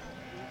 Yeah.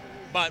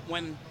 But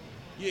when.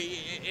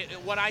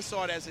 What I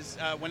saw it as is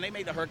when they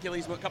made the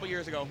Hercules movie a couple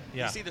years ago,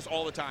 you see this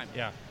all the time.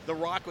 Yeah. The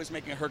Rock was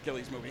making a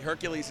Hercules movie.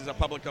 Hercules is a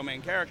public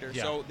domain character,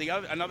 so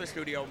another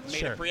studio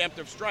made a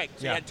preemptive strike.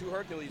 So you had two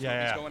Hercules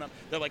movies going up.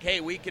 They're like, hey,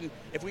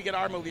 if we get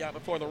our movie out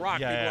before The Rock,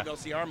 people will go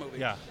see our movie.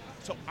 Yeah.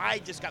 So I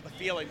just got the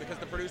feeling, because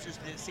the producers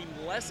seemed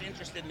less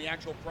interested in the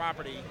actual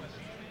property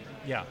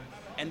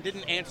and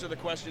didn't answer the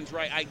questions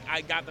right,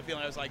 I got the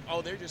feeling, I was like,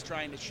 oh, they're just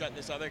trying to shut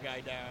this other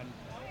guy down.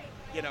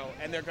 you know,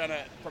 and they're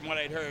gonna, from what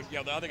I'd heard, you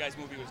know, the other guy's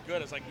movie was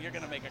good. It's like, you're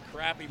gonna make a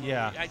crappy movie.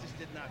 Yeah. I just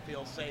did not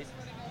feel safe.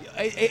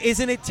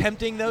 Isn't it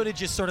tempting though to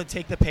just sort of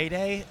take the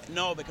payday?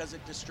 No, because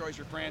it destroys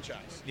your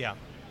franchise. Yeah.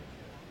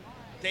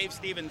 Dave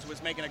Stevens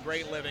was making a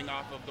great living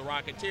off of The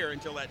Rocketeer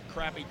until that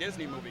crappy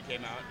Disney movie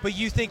came out. But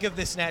you think of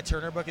this Nat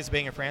Turner book as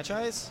being a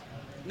franchise?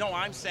 No,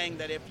 I'm saying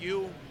that if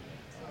you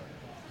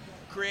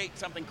create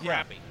something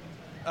crappy,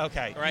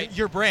 Okay. Right?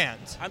 Your brand.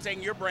 I'm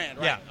saying your brand,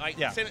 right? Yeah, Like,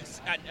 yeah.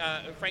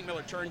 Frank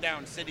Miller turned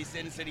down Sin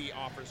City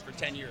offers for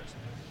 10 years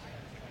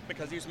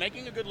because he was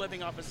making a good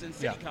living off of Sin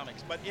City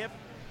comics. But if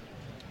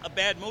a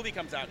bad movie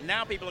comes out,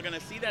 now people are going to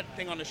see that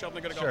thing on the shelf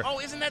and they're going to go, Sure.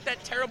 oh, isn't that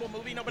terrible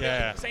movie? Nobody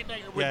Yeah. Same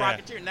thing with Yeah, yeah.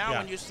 Rocketeer. Now Yeah.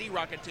 when you see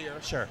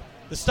Rocketeer, Sure.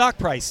 The stock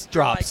price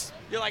drops.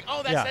 you're like,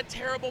 oh, that's Yeah. that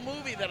terrible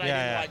movie that I Yeah,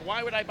 didn't yeah. like.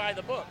 Why would I buy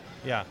the book?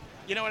 Yeah.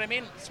 You know what I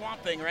mean?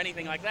 Swamp Thing or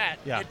anything like that.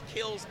 Yeah. It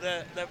kills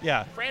the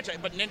Yeah. franchise.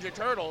 But Ninja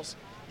Turtles,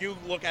 you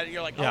look at it,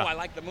 you're like, oh, Yeah. I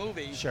like the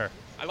movie. Sure.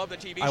 I love the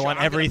TV I show. want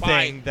I'm gonna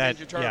everything buy that-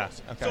 Ninja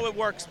Turtles. yeah, okay. So it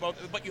works both,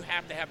 but you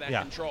have to have that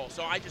Yeah. control.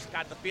 So I just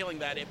got the feeling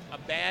that if a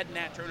bad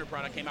Nat Turner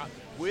product came out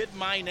with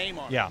my name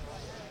on Yeah. it,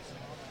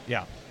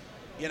 Yeah.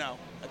 you know,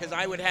 because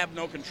I would have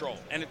no control.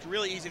 And it's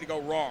really easy to go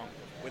wrong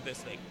with this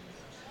thing.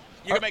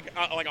 You can make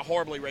like a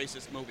horribly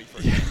racist movie for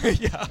example.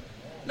 Yeah.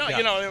 No, Yeah.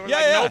 you know, there were Yeah,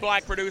 like yeah. no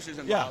black producers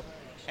involved.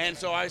 And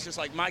so I was just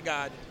like, my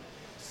God,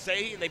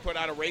 say they put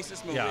out a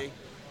racist movie Yeah.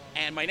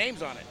 and my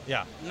name's on it.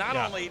 Yeah. Not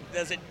Yeah. only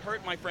does it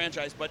hurt my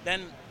franchise, but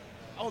then,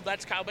 oh,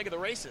 that's Kyle Baker, the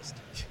racist.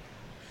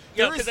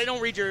 There Because is- they don't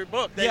read your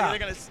book. Yeah. They're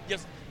going to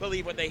just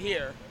believe what they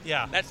hear.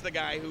 Yeah. That's the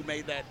guy who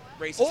made that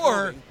racist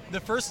Or movie. the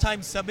first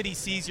time somebody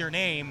sees your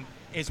name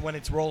is when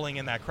it's rolling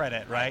in that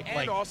credit, right? And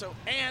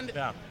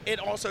Yeah. it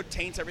also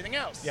taints everything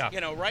else. Yeah.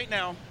 You know, right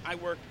now I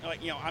work,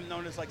 I'm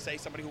known as like, say,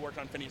 somebody who worked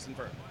on Phineas and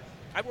Ferb.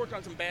 I've worked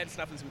on some bad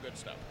stuff and some good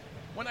stuff.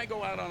 When I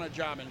go out on a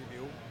job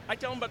interview, I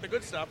tell them about the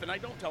good stuff, and I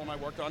don't tell them I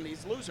worked on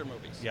these loser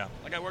movies. Yeah.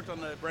 Like I worked on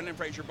the Brendan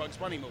Fraser Bugs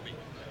Bunny movie,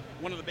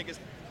 one of the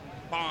biggest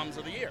bombs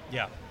of the year.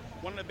 Yeah.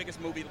 One of the biggest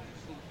money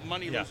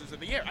Yeah. losers of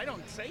the year. I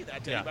don't say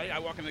that to Yeah. anybody. I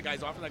walk into the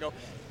guy's office and I go,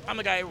 I'm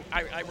the guy,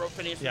 I wrote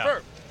Phineas Yeah. and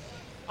Ferb.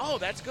 Oh,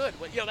 that's good.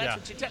 Well, that's Yeah.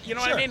 what you tell. You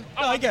know Sure. what I mean?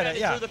 No, Oh, I get I'm it,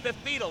 yeah. do the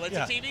Fifth Beatle. It's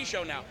Yeah. a TV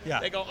show now. Yeah.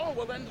 They go, oh,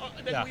 well, then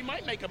Yeah. we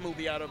might make a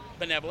movie out of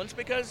Benevolence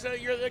because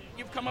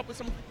you've come up with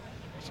some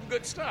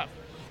good stuff.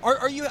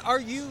 Are you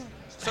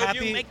So happy?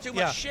 if you make too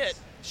Yeah. much shit,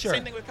 Sure.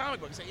 same thing with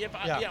comic books. If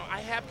I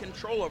have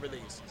control over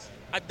these.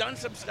 I've done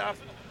some stuff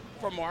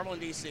for Marvel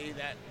and DC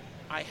that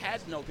I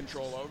had no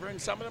control over, and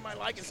some of them I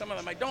like and some of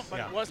them I don't, but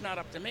Yeah. it was not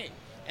up to me.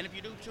 And if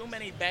you do too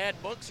many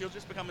bad books, you'll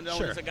just become known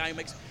Sure. as a guy who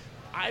makes.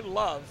 I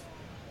love,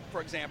 for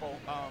example,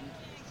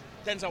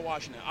 Denzel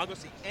Washington. I'll go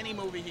see any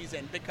movie he's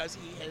in because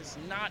he has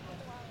not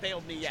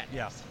failed me yet.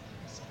 Yeah.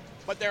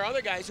 But there are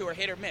other guys who are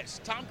hit or miss.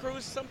 Tom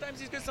Cruise, sometimes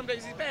he's good,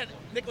 sometimes he's bad.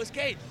 Nicolas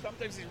Cage,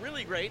 sometimes he's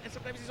really great, and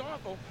sometimes he's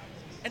awful.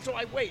 And so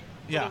I wait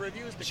for Yeah. the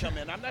reviews to come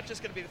in. I'm not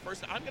just going to be the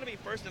first. I'm going to be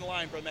first in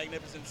line for a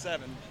Magnificent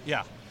Seven,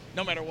 Yeah.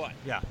 no matter what.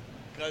 Yeah.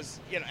 Because,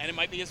 and it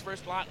might be his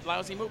first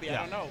lousy movie. I Yeah.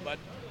 don't know, but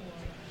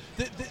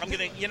The- I'm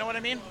going to, you know what I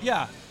mean?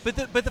 Yeah. But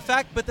the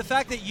fact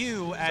that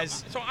you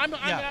as So I'm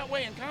Yeah. that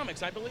way in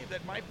comics. I believe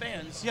that my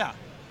fans, yeah.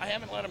 I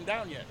haven't let them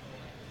down yet.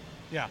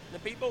 Yeah. The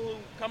people who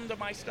come to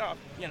my stuff,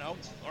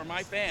 or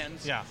my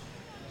fans, Yeah.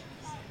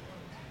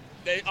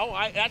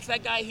 that's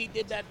that guy. He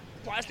did that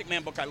Plastic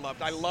Man book I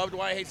loved. I loved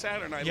Why I Hate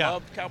Saturn. I Yeah.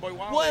 loved Cowboy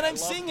Wally. Well, and I I'm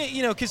loved, seeing it,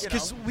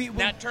 because we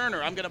Nat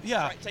Turner. I'm going to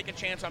Yeah. take a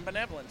chance on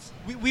Benevolence.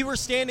 we were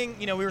standing,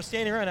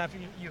 around after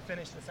you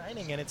finished the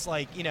signing, and it's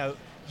like,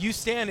 you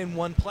stand in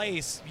one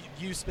place,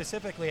 you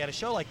specifically at a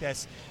show like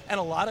this, and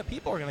a lot of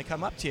people are going to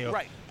come up to you.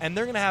 Right. And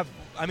they're going to have,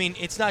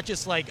 it's not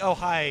just like, oh,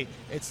 hi.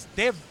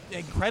 They have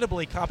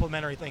incredibly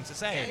complimentary things to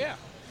say. Yeah.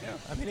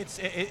 I mean,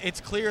 it's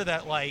clear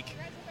that, like,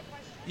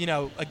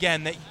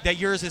 again, that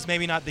yours is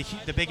maybe not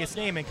the biggest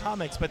name in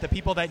comics, but the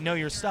people that know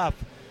your stuff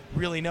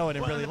really know it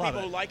and really the love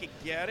people it. who like it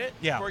get it.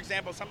 Yeah. For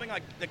example, something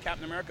like the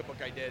Captain America book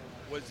I did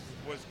was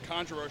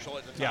controversial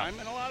at the Yeah. time,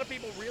 and a lot of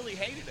people really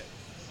hated it.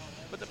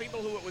 But the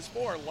people who it was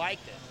for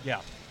liked it,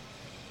 Yeah.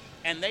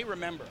 and they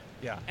remember.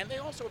 Yeah. And they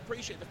also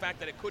appreciate the fact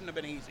that it couldn't have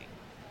been easy.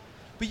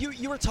 But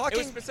you were It talking.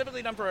 was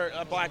specifically done for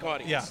a black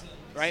audience.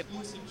 Yeah. Right?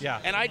 Yeah.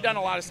 And I'd done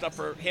a lot of stuff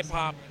for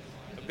hip-hop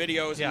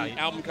videos Yeah. and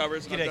album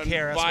covers. You And did I've a done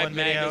KRS-One Vibe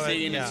video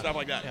magazine yeah. and stuff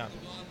like that. Yeah.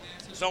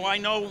 So I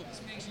know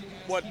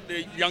what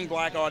the young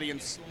black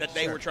audience that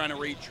they Sure. were trying to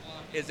reach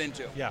is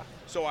into. Yeah.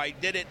 So I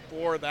did it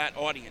for that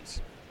audience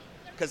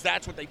because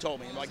that's what they told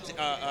me. Like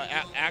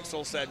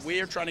Axel said, we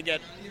are trying to get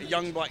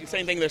young black.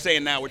 Same thing they're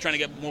saying now. We're trying to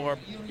get more,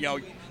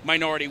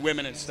 minority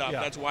women and stuff.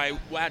 Yeah. That's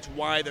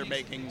why they're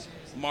making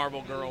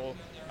Marvel Girl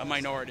a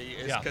minority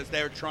is Yeah. because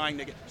they're trying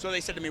to get. So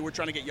they said to me, we're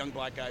trying to get young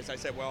black guys. I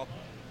said, well,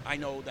 I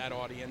know that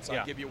audience. I'll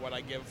Yeah. give you what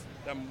I give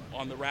them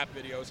on the rap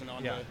videos and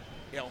on Yeah.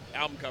 the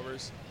album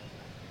covers.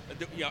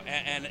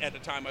 And at the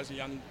time I was a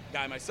young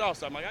guy myself,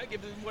 so I'm like, I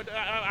give them what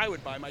I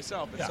would buy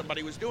myself if Yeah.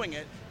 somebody was doing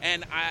it.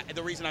 And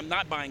the reason I'm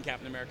not buying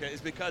Captain America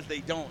is because they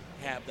don't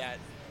have that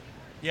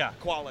Yeah.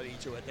 quality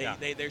to it. Yeah.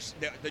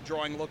 The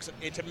drawing looks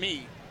to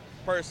me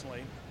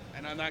personally,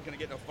 and I'm not going to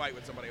get in a fight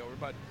with somebody over,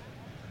 but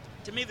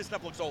to me, this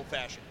stuff looks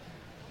old-fashioned.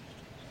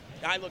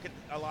 I look at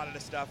a lot of the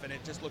stuff, and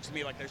it just looks to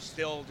me like they're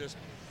still just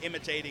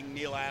imitating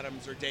Neil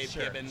Adams or Dave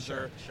Gibbons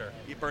or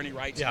Bernie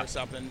Wrightson or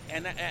something.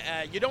 And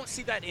you don't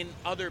see that in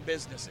other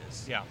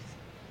businesses. Yeah.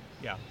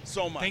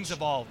 So much. Things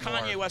evolve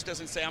Kanye more. West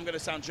doesn't say, I'm going to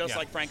sound just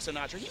like Frank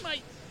Sinatra.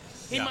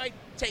 He might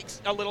take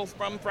a little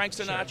from Frank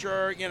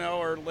Sinatra,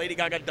 or Lady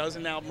Gaga does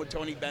an album with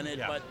Tony Bennett,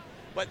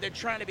 but they're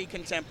trying to be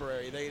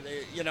contemporary. They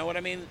you know what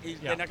I mean?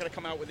 They're not going to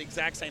come out with the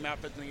exact same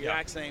outfits and the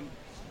exact same,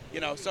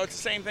 so it's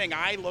the same thing.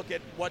 I look at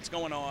what's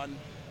going on.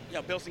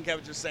 Bill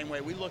Sienkiewicz is the same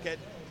way. We look at,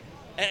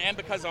 and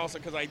because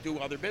I do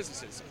other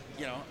businesses.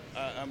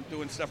 I'm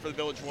doing stuff for the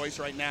Village Voice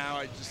right now.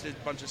 I just did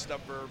a bunch of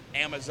stuff for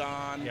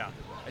Amazon. Yeah.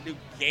 I do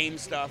game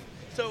stuff.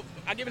 So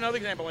I'll give another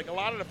example. Like a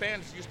lot of the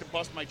fans used to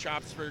bust my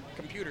chops for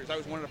computers. I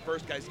was one of the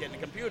first guys getting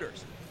into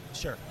computers.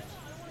 Sure.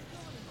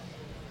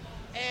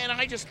 And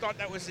I just thought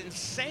that was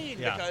insane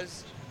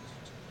because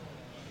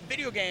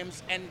video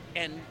games and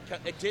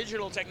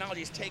digital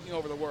technology is taking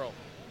over the world.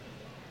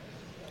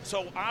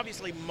 So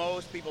obviously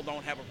most people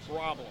don't have a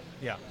problem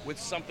with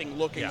something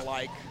looking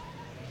like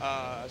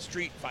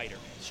Street Fighter.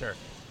 Sure.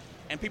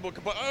 And people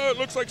complain, it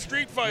looks like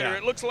Street Fighter.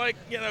 It looks like,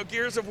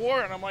 Gears of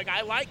War. And I'm like,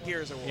 I like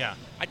Gears of War. Yeah.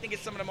 I think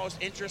it's some of the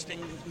most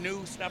interesting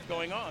new stuff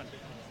going on.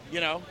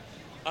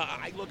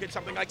 I look at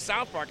something like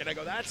South Park and I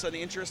go, that's an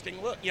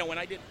interesting look. When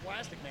I did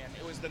Plastic Man,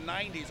 it was the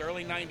 90s,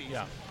 early 90s.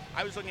 Yeah.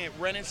 I was looking at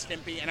Ren and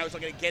Stimpy, and I was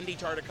looking at Gendy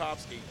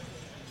Tartakovsky,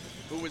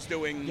 who was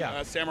doing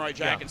Samurai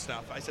Jack and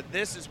stuff. I said,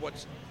 this is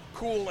what's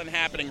cool and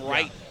happening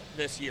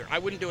this year. I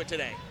wouldn't do it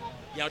today.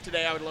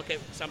 Today I would look at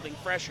something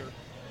fresher.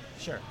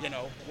 Sure.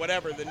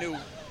 Whatever the new,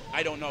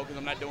 I don't know because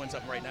I'm not doing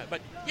something right now.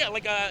 But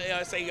like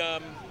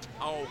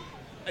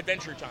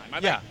Adventure Time.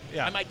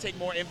 I might take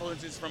more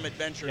influences from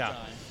Adventure Time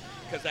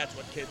because that's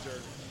what kids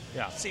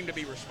seem to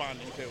be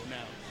responding to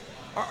now.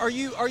 Are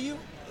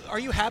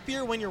you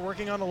happier when you're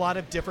working on a lot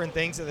of different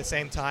things at the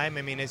same time?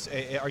 I mean,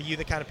 are you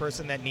the kind of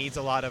person that needs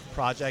a lot of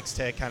projects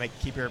to kind of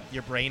keep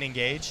your brain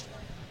engaged?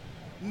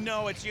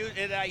 No,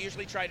 I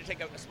usually try to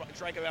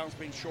strike a balance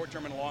between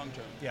short-term and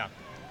long-term. Yeah.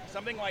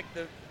 Something like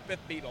the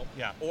Fifth Beatle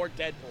or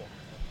Deadpool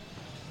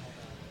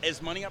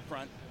is money up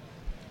front,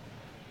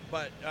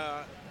 but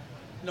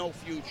no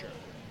future.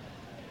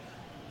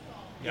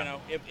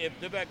 If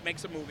Vivek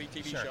makes a movie,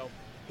 TV show,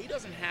 he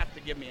doesn't have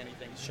to give me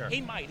anything. Sure.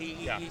 He might.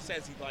 He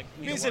says he'd like.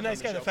 He's a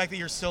nice guy. The fact that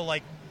you're still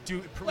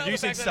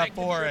producing stuff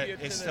for it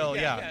is still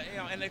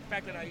and the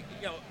fact that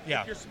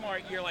if you're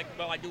smart, you're like,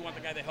 well, I do want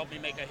the guy that helped me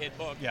make a hit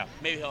book. Yeah.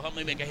 Maybe he'll help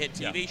me make a hit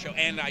TV show,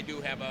 and I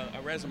do have a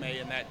resume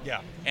in that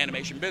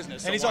animation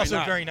business. So and he's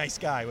also a very nice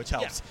guy, which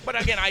helps. Yeah.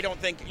 But again, I don't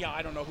think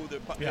I don't know who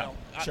but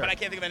I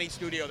can't think of any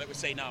studio that would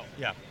say no.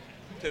 Yeah.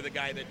 To the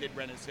guy that did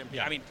Ren and Stimpy.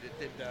 Yeah. I mean,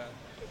 did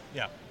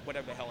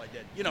whatever the hell I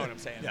did. You know what I'm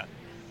saying? Yeah.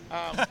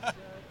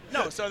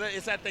 No, so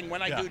it's that thing.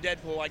 When I do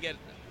Deadpool, I get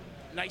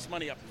nice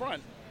money up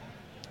front,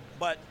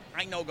 but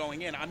I know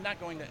going in, I'm not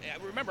going to.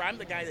 Remember, I'm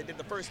the guy that did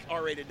the first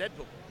R-rated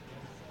Deadpool.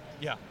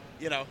 Yeah.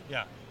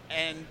 Yeah.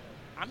 And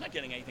I'm not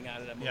getting anything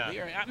out of that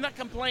movie. I'm not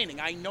complaining.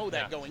 I know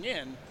that going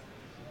in.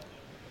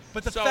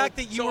 But the fact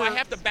that I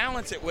have to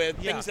balance it with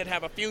things that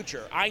have a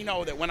future. I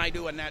know that when I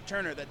do a Nat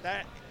Turner,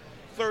 that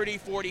 30,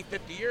 40,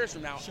 50 years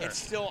from now,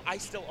 I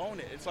still own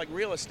it. It's like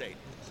real estate.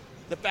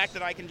 The fact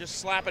that I can just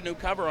slap a new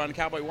cover on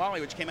Cowboy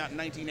Wally, which came out in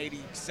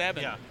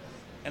 1987,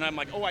 and I'm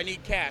like, I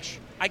need cash.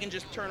 I can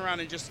just turn around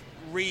and just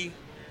market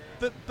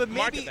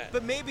that.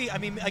 But maybe, I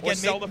mean, again, or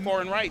sell the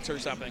foreign rights or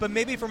something. But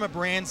maybe from a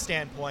brand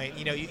standpoint,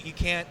 you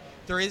can't.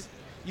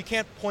 You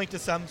can't point to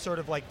some sort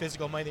of like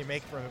physical money they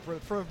make from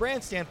it. From a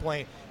brand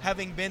standpoint,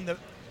 having been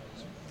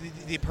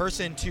the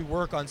person to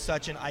work on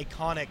such an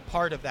iconic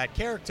part of that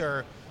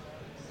character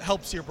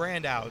helps your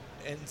brand out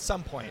at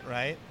some point,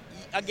 right?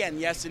 Again,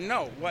 yes and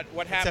no. What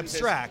happens?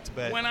 It's abstract,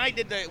 but when I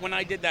did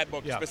that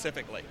book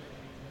specifically,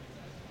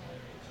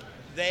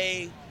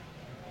 they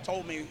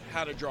told me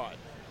how to draw it.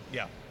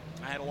 Yeah.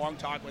 I had a long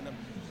talk with them.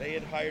 They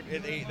had hired.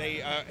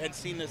 They had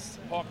seen this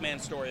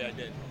Hawkman story I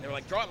did. They were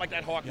like, draw it like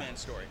that Hawkman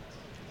story.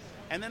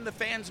 And then the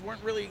fans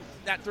weren't really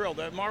that thrilled.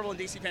 The Marvel and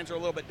DC fans are a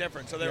little bit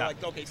different. So they were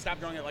like, okay, stop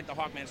drawing it like the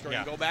Hawkman story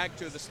and go back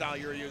to the style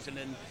you were using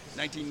in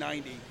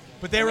 1990.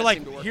 But they were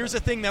like, here's a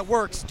thing that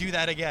works. Do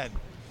that again.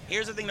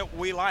 Here's the thing that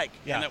we like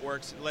and that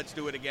works. Let's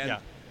do it again. Yeah.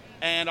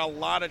 And a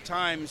lot of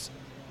times,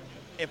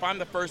 if I'm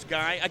the first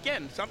guy,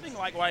 again, something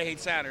like Why I Hate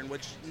Saturn,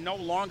 which no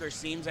longer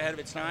seems ahead of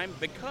its time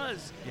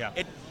because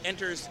it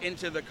enters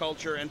into the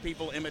culture and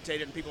people imitate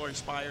it and people are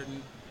inspired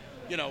and,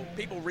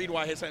 people read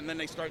Why I Hate Saturn and then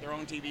they start their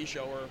own TV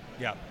show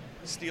or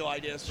steal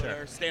ideas for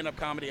their stand-up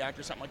comedy act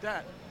or something like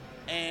that.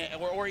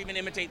 Or even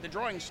imitate the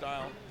drawing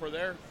style for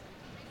their,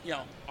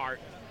 art.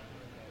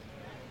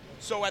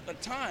 So at the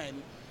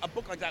time, a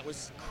book like that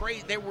was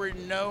crazy. There were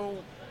no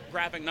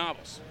graphic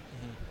novels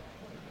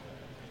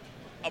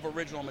of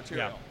original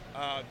material.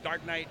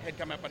 Dark Knight had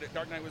come out, but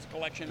Dark Knight was a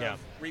collection of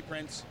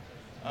reprints.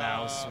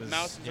 Mouse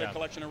was a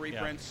collection of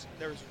reprints.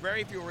 There was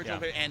very few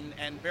original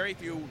and very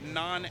few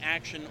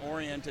non-action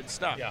oriented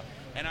stuff. Yeah.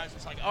 And I was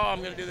just like, I'm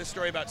going to do this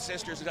story about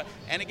sisters.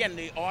 And again,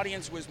 the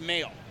audience was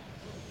male.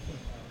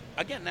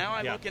 again, now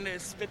I Yeah. look into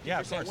it's 50% Yeah,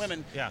 of course.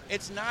 women. Yeah.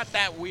 It's not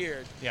that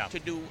weird Yeah. to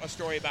do a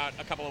story about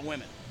a couple of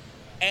women.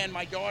 And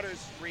my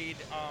daughters read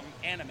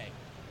anime,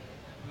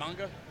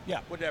 manga,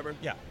 whatever.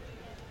 Yeah.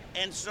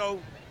 And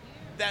so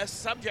the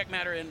subject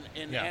matter in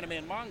Yeah. anime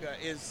and manga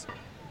is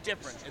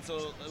different. It's a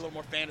little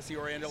more fantasy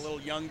oriented, a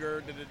little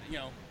younger,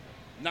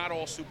 not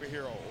all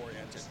superhero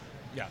oriented.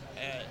 Yeah.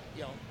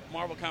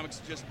 Marvel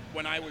Comics, just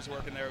when I was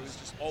working there, it was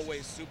just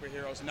always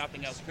superheroes,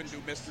 nothing else. Couldn't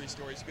do mystery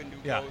stories, couldn't do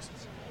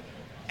ghosts.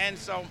 And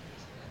so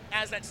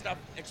as that stuff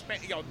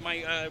expanded,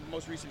 my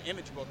most recent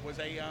Image book was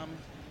a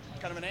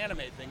kind of an anime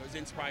thing. It was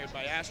inspired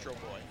by Astro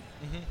Boy.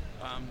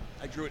 Mm-hmm.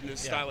 I drew it in the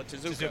style of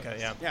Tezuka.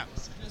 Yeah.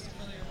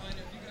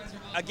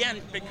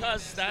 Again,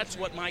 because that's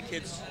what my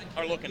kids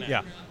are looking at.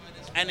 Yeah.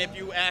 And if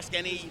you ask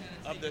any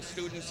of the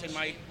students in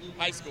my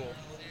high school,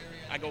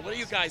 I go, what do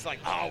you guys like?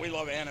 Oh, we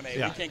love anime.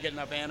 Yeah. We can't get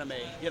enough anime,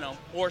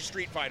 or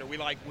Street Fighter. We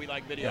like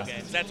video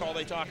games. That's all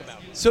they talk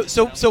about.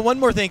 So one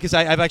more thing, because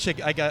I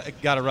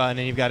got to run,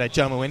 and you've got a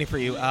gentleman waiting for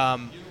you.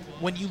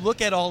 When you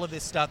look at all of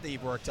this stuff that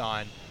you've worked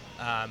on,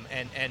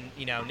 and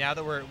now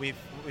that we've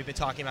been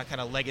talking about kind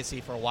of legacy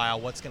for a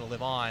while, what's going to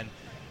live on?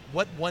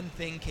 What one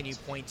thing can you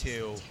point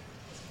to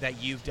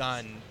that you've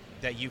done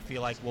that you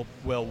feel like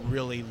will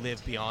really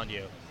live beyond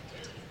you?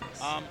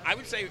 I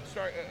would say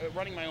start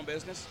running my own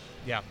business.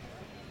 Yeah.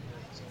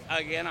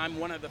 Again, I'm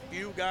one of the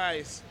few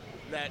guys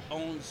that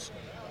owns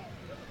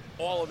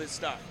all of his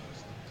stuff.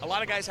 A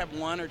lot of guys have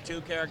one or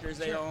two characters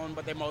they own,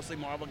 but they're mostly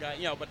Marvel guys.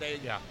 But they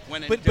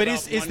went and But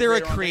is there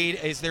a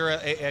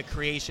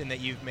creation that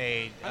you've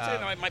made? I'd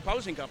say my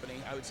posing company,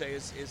 I would say,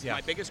 is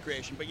my biggest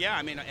creation. But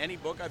I mean, any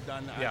book I've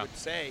done, I would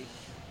say,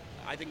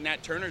 I think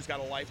Nat Turner's got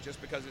a life just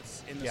because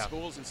it's in the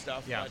schools and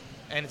stuff. Yeah. But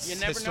and it's you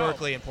never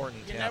historically know.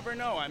 important. You never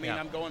know. I mean,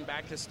 I'm going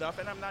back to stuff,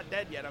 and I'm not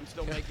dead yet. I'm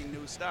still making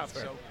new stuff.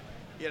 Sure. So,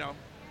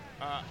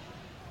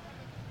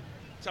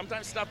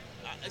 sometimes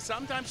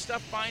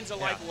stuff finds a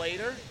life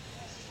later.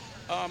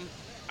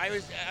 I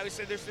would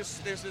say there's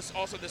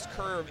this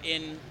curve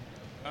in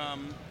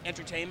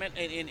entertainment,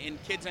 in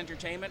kids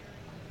entertainment.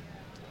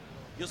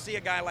 You'll see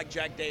a guy like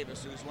Jack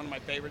Davis, who's one of my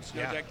favorites.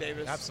 You know Jack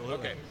Davis?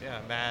 Absolutely. Okay.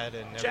 Yeah, Mad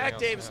and Jack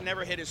else, Davis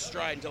never hit his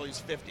stride until he was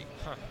 50.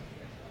 Huh.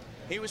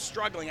 He was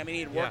struggling. I mean,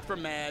 he had worked for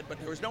Mad, but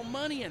there was no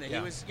money in it. Yeah.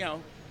 He was,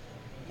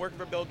 working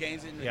for Bill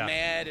Gaines and Yeah.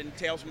 Mad and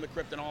Tales from the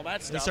Crypt and all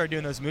that stuff. He started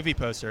doing those movie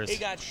posters. He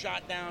got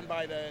shot down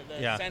by the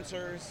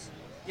censors,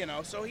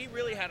 so he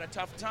really had a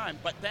tough time.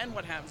 But then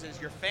what happens is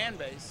your fan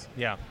base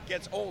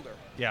gets older.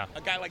 Yeah.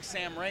 A guy like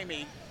Sam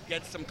Raimi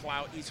gets some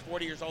clout. He's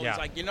 40 years old. Yeah. He's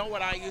like, you know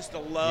what I used to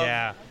love?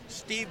 Yeah.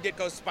 Steve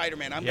Ditko's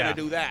Spider-Man. I'm going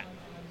to do that.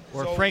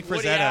 Or So Frank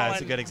Woody Frazetta Allen,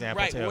 is a good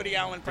example, right, too. Woody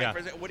Allen,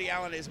 Woody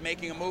Allen is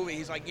making a movie.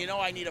 He's like,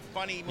 I need a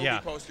funny movie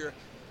poster.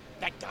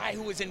 That guy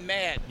who was in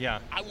Mad,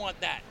 I want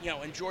that.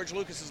 And George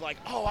Lucas is like,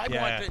 I want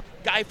the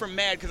guy from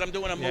Mad because I'm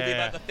doing a movie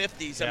about the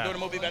 50s. I'm doing a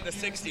movie about the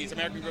 60s,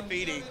 American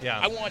Graffiti. Yeah.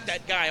 I want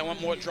that guy. I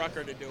want Mort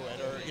Drucker to do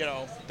it,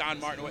 or Don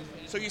Martin.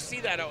 So you see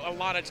that a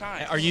lot of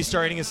times. Are you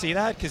starting to see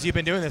that? Because you've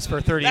been doing this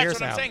for 30 years now. That's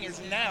what I'm saying is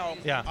now.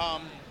 Yeah.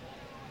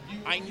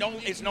 I know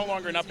it's no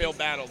longer an uphill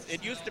battle.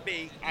 It used to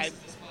be I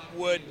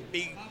would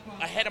be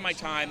ahead of my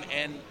time,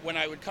 and when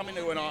I would come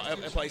into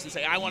a place and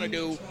say, I want to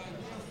do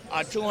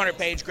a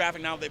 200-page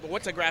graphic novel, but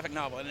what's a graphic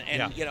novel?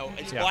 And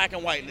it's black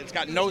and white, and it's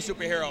got no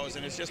superheroes,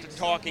 and it's just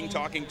talking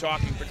for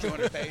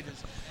 200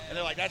 pages. And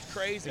they're like, that's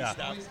crazy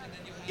stuff.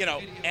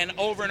 And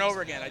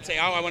over again, I'd say,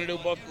 I want to do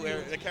a book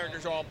where the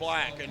characters are all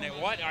black. And they,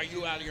 what? Are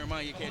you out of your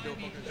mind? You can't do a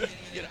book.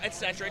 Et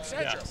cetera, et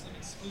cetera.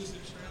 Yeah.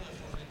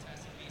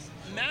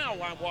 Now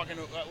I'm walking,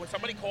 when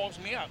somebody calls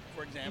me up,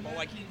 for example,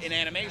 like in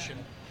animation,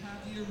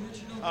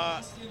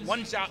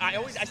 one job, I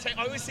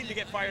always seem to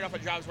get fired off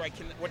of jobs where I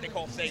can, what they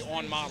call, say,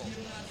 on model.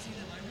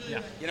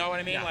 Yeah. You know what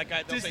I mean? Yeah.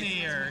 Like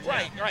Disney or...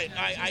 Right.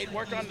 I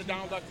worked on the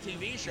Donald Duck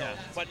TV show,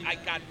 but I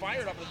got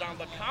fired off of the Donald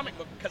Duck comic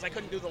book because I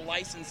couldn't do the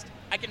licensed...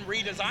 I can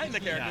redesign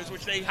the characters,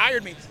 which they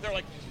hired me. They're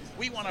like,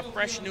 we want a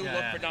fresh new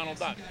look for Donald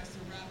Duck.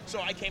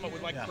 So I came up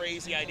with,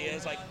 crazy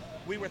ideas,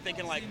 we were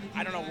thinking,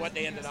 I don't know what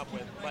they ended up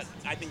with, but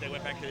I think they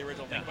went back to the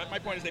original thing. But my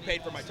point is they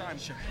paid for my time.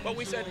 Sure. But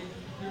we said,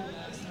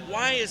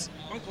 why is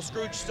Uncle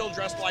Scrooge still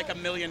dressed like a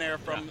millionaire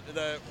from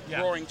the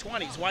Roaring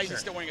 20s? Why is he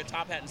still wearing a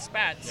top hat and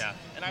spats? Yeah.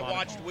 And I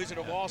watched Wizard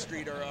of Wall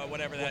Street or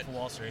whatever Wolf of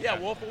Wall Street. Yeah,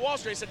 Wolf of Wall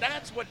Street. I said,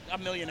 that's what a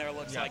millionaire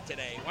looks like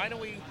today. Why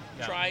don't we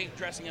try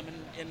dressing him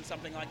in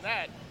something like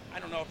that? I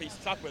don't know if he's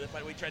stuck with it,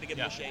 but we tried to give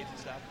him the shades and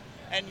stuff.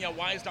 And,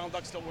 why is Donald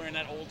Duck still wearing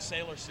that old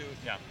sailor suit?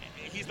 Yeah.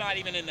 He's not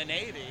even in the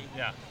Navy.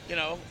 Yeah.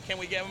 Can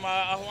we give him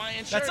a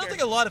Hawaiian shirt? That sounds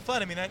like a lot of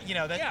fun. I mean,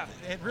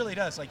 it really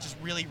does. Just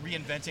really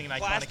reinventing an iconic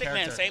Plastic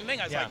character. Man, same thing.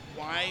 I was like,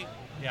 why?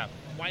 Yeah.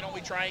 Why don't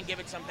we try and give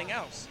it something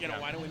else?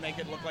 Why don't we make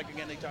it look like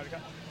again?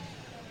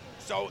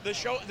 So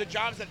the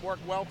jobs that work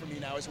well for me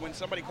now is when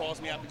somebody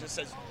calls me up and just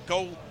says,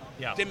 "Go,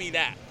 give me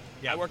that."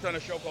 Yeah. I worked on a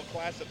show called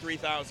Class of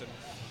 3000,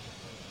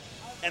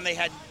 and they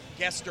had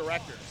guest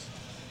directors.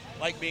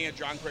 Like me and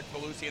John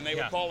Crick-Falusi, and they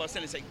would call us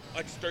in and say,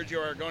 like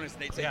Sergio Aragonis,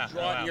 and they'd say,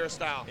 draw it in your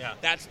style. Yeah.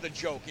 That's the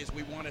joke, is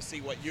we want to see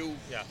what you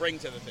bring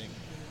to the thing.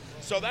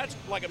 So that's,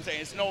 like I'm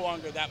saying, it's no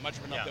longer that much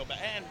of an uphill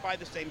battle. And by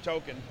the same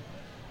token,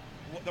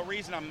 the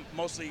reason I'm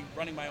mostly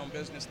running my own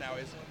business now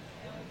is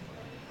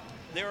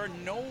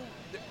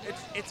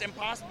it's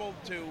impossible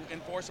to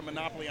enforce a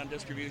monopoly on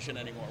distribution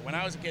anymore. When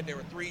I was a kid, there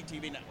were 3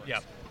 TV networks.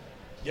 Yep.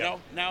 You know,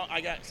 now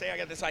I got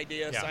this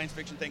idea, science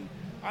fiction thing.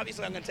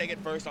 Obviously, I'm going to take it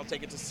first. I'll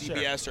take it to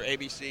CBS or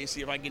ABC,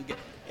 see if I can get.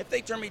 If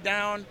they turn me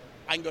down,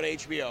 I can go to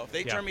HBO. If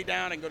they turn me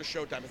down, I can go to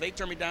Showtime. If they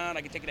turn me down,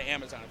 I can take it to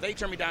Amazon. If they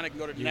turn me down, I can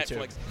go to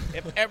Netflix.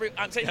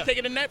 I'm saying take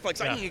it to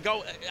Netflix. I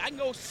can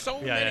go so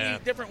many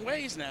different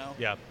ways now.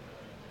 Yeah.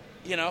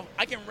 You know,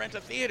 I can rent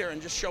a theater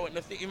and just show it in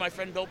the theater. My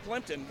friend Bill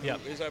Plimpton,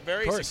 who is a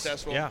very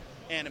successful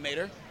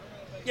animator,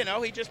 you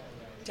know, he just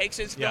takes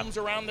his films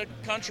around the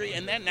country,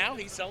 and then now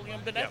he's selling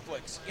them to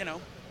Netflix. You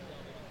know,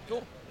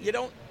 cool. You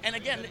don't, and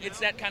again, it's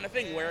that kind of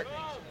thing where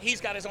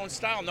he's got his own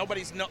style.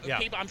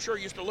 People, I'm sure,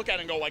 used to look at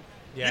it and go like,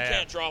 you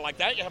can't draw like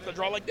that. You have to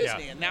draw like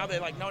Disney. And now they're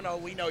like, no,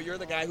 we know you're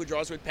the guy who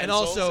draws with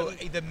pencils. And also,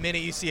 the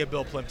minute you see a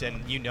Bill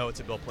Plimpton, you know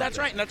it's a Bill Plimpton. That's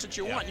right, and that's what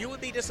you want. You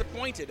would be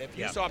disappointed if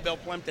you saw Bill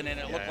Plimpton and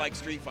it looked like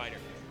Street Fighter.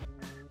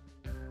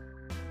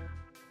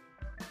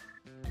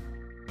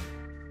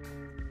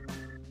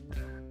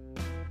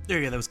 There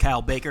you go. That was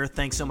Kyle Baker.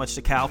 Thanks so much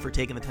to Kyle for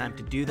taking the time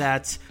to do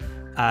that.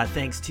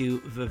 Thanks to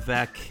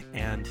Vivek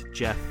and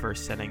Jeff for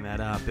setting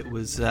that up. It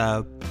was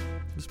a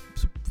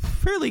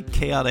fairly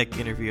chaotic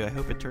interview. I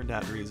hope it turned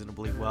out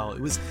reasonably well. It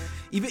was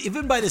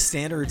even by the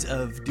standards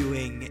of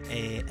doing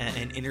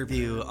an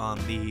interview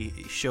on the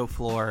show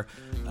floor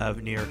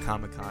of New York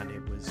Comic Con.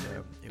 It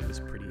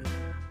was pretty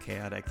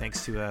chaotic.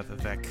 Thanks to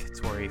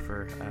Vivek Tori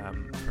for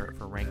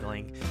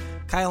wrangling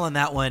Kyle on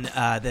that one.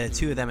 The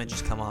two of them had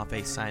just come off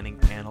a signing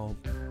panel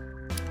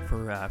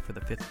for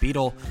the Fifth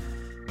Beatle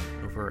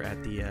over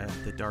at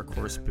the Dark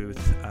Horse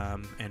booth,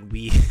 and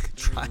we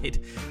tried.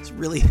 It's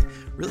really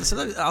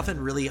sometimes often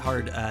really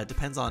hard.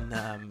 Depends on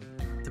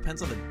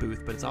the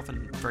booth, but it's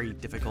often very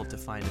difficult to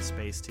find a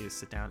space to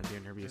sit down and do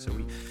an interview. So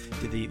we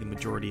did the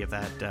majority of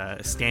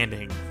that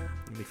standing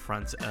in the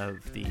front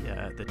of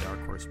the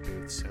Dark Horse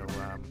booth. So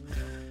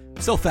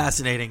still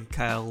fascinating.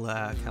 Kyle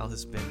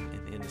has been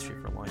in the industry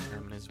for a long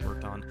time and has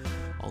worked on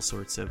all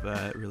sorts of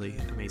really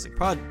amazing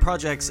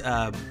projects.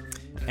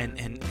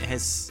 And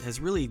has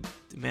really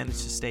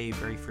managed to stay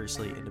very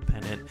fiercely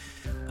independent,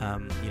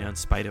 in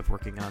spite of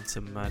working on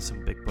some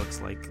big books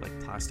like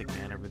Plastic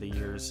Man over the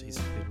years. He's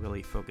been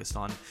really focused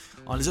on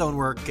his own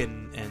work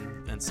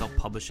and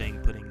self-publishing,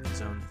 putting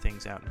his own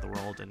things out in the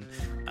world. And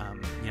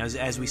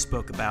as we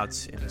spoke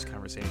about in this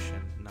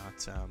conversation,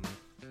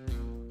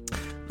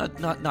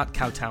 not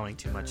kowtowing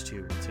too much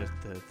to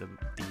the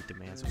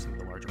demands of some of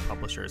the larger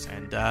publishers,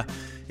 and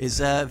is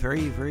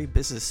very, very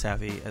business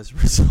savvy as a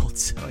result.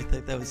 So I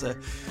think that was a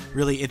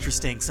really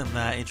interesting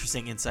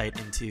insight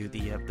into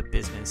the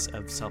business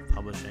of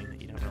self-publishing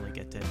that you don't really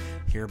get to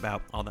hear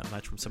about all that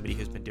much from somebody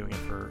who's been doing it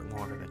for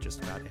longer than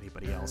just about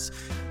anybody else.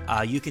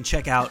 You can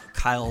check out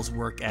Kyle's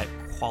work at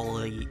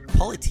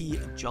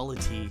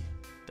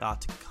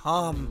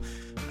QualityJollity.com.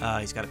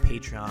 He's got a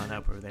Patreon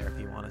up over there if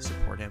you want to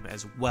support him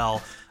as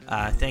well.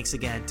 Thanks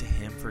again to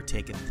him for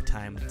taking the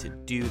time to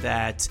do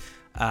that.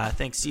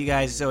 Thanks to you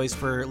guys as always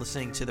for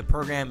listening to the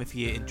program. If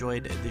you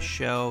enjoyed the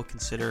show,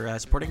 consider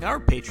supporting our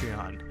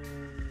Patreon,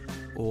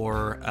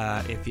 or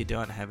if you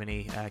don't have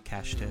any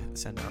cash to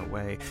send our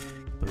way,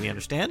 but we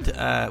understand,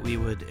 we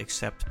would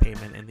accept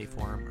payment in the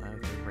form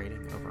of a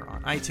rating over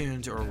on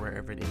iTunes or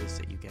wherever it is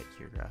that you get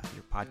your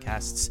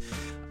podcasts.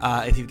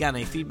 If you've got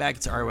any feedback,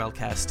 it's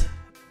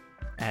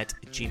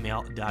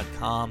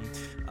RIYLcast@gmail.com.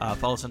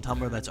 Follow us on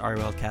Tumblr. That's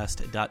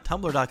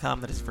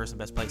RIYLcast.tumblr.com. That is the first and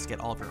best place to get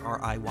all of your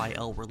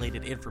RIYL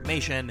related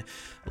information.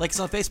 Like us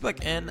on Facebook,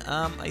 and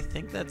I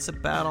think that's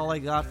about all I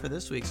got for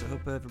this week. So I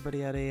hope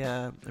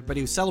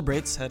everybody who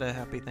celebrates had a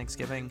happy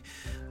Thanksgiving,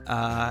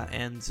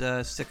 and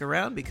stick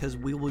around because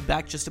we will be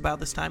back just about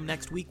this time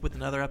next week with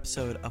another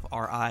episode of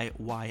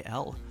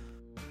RIYL.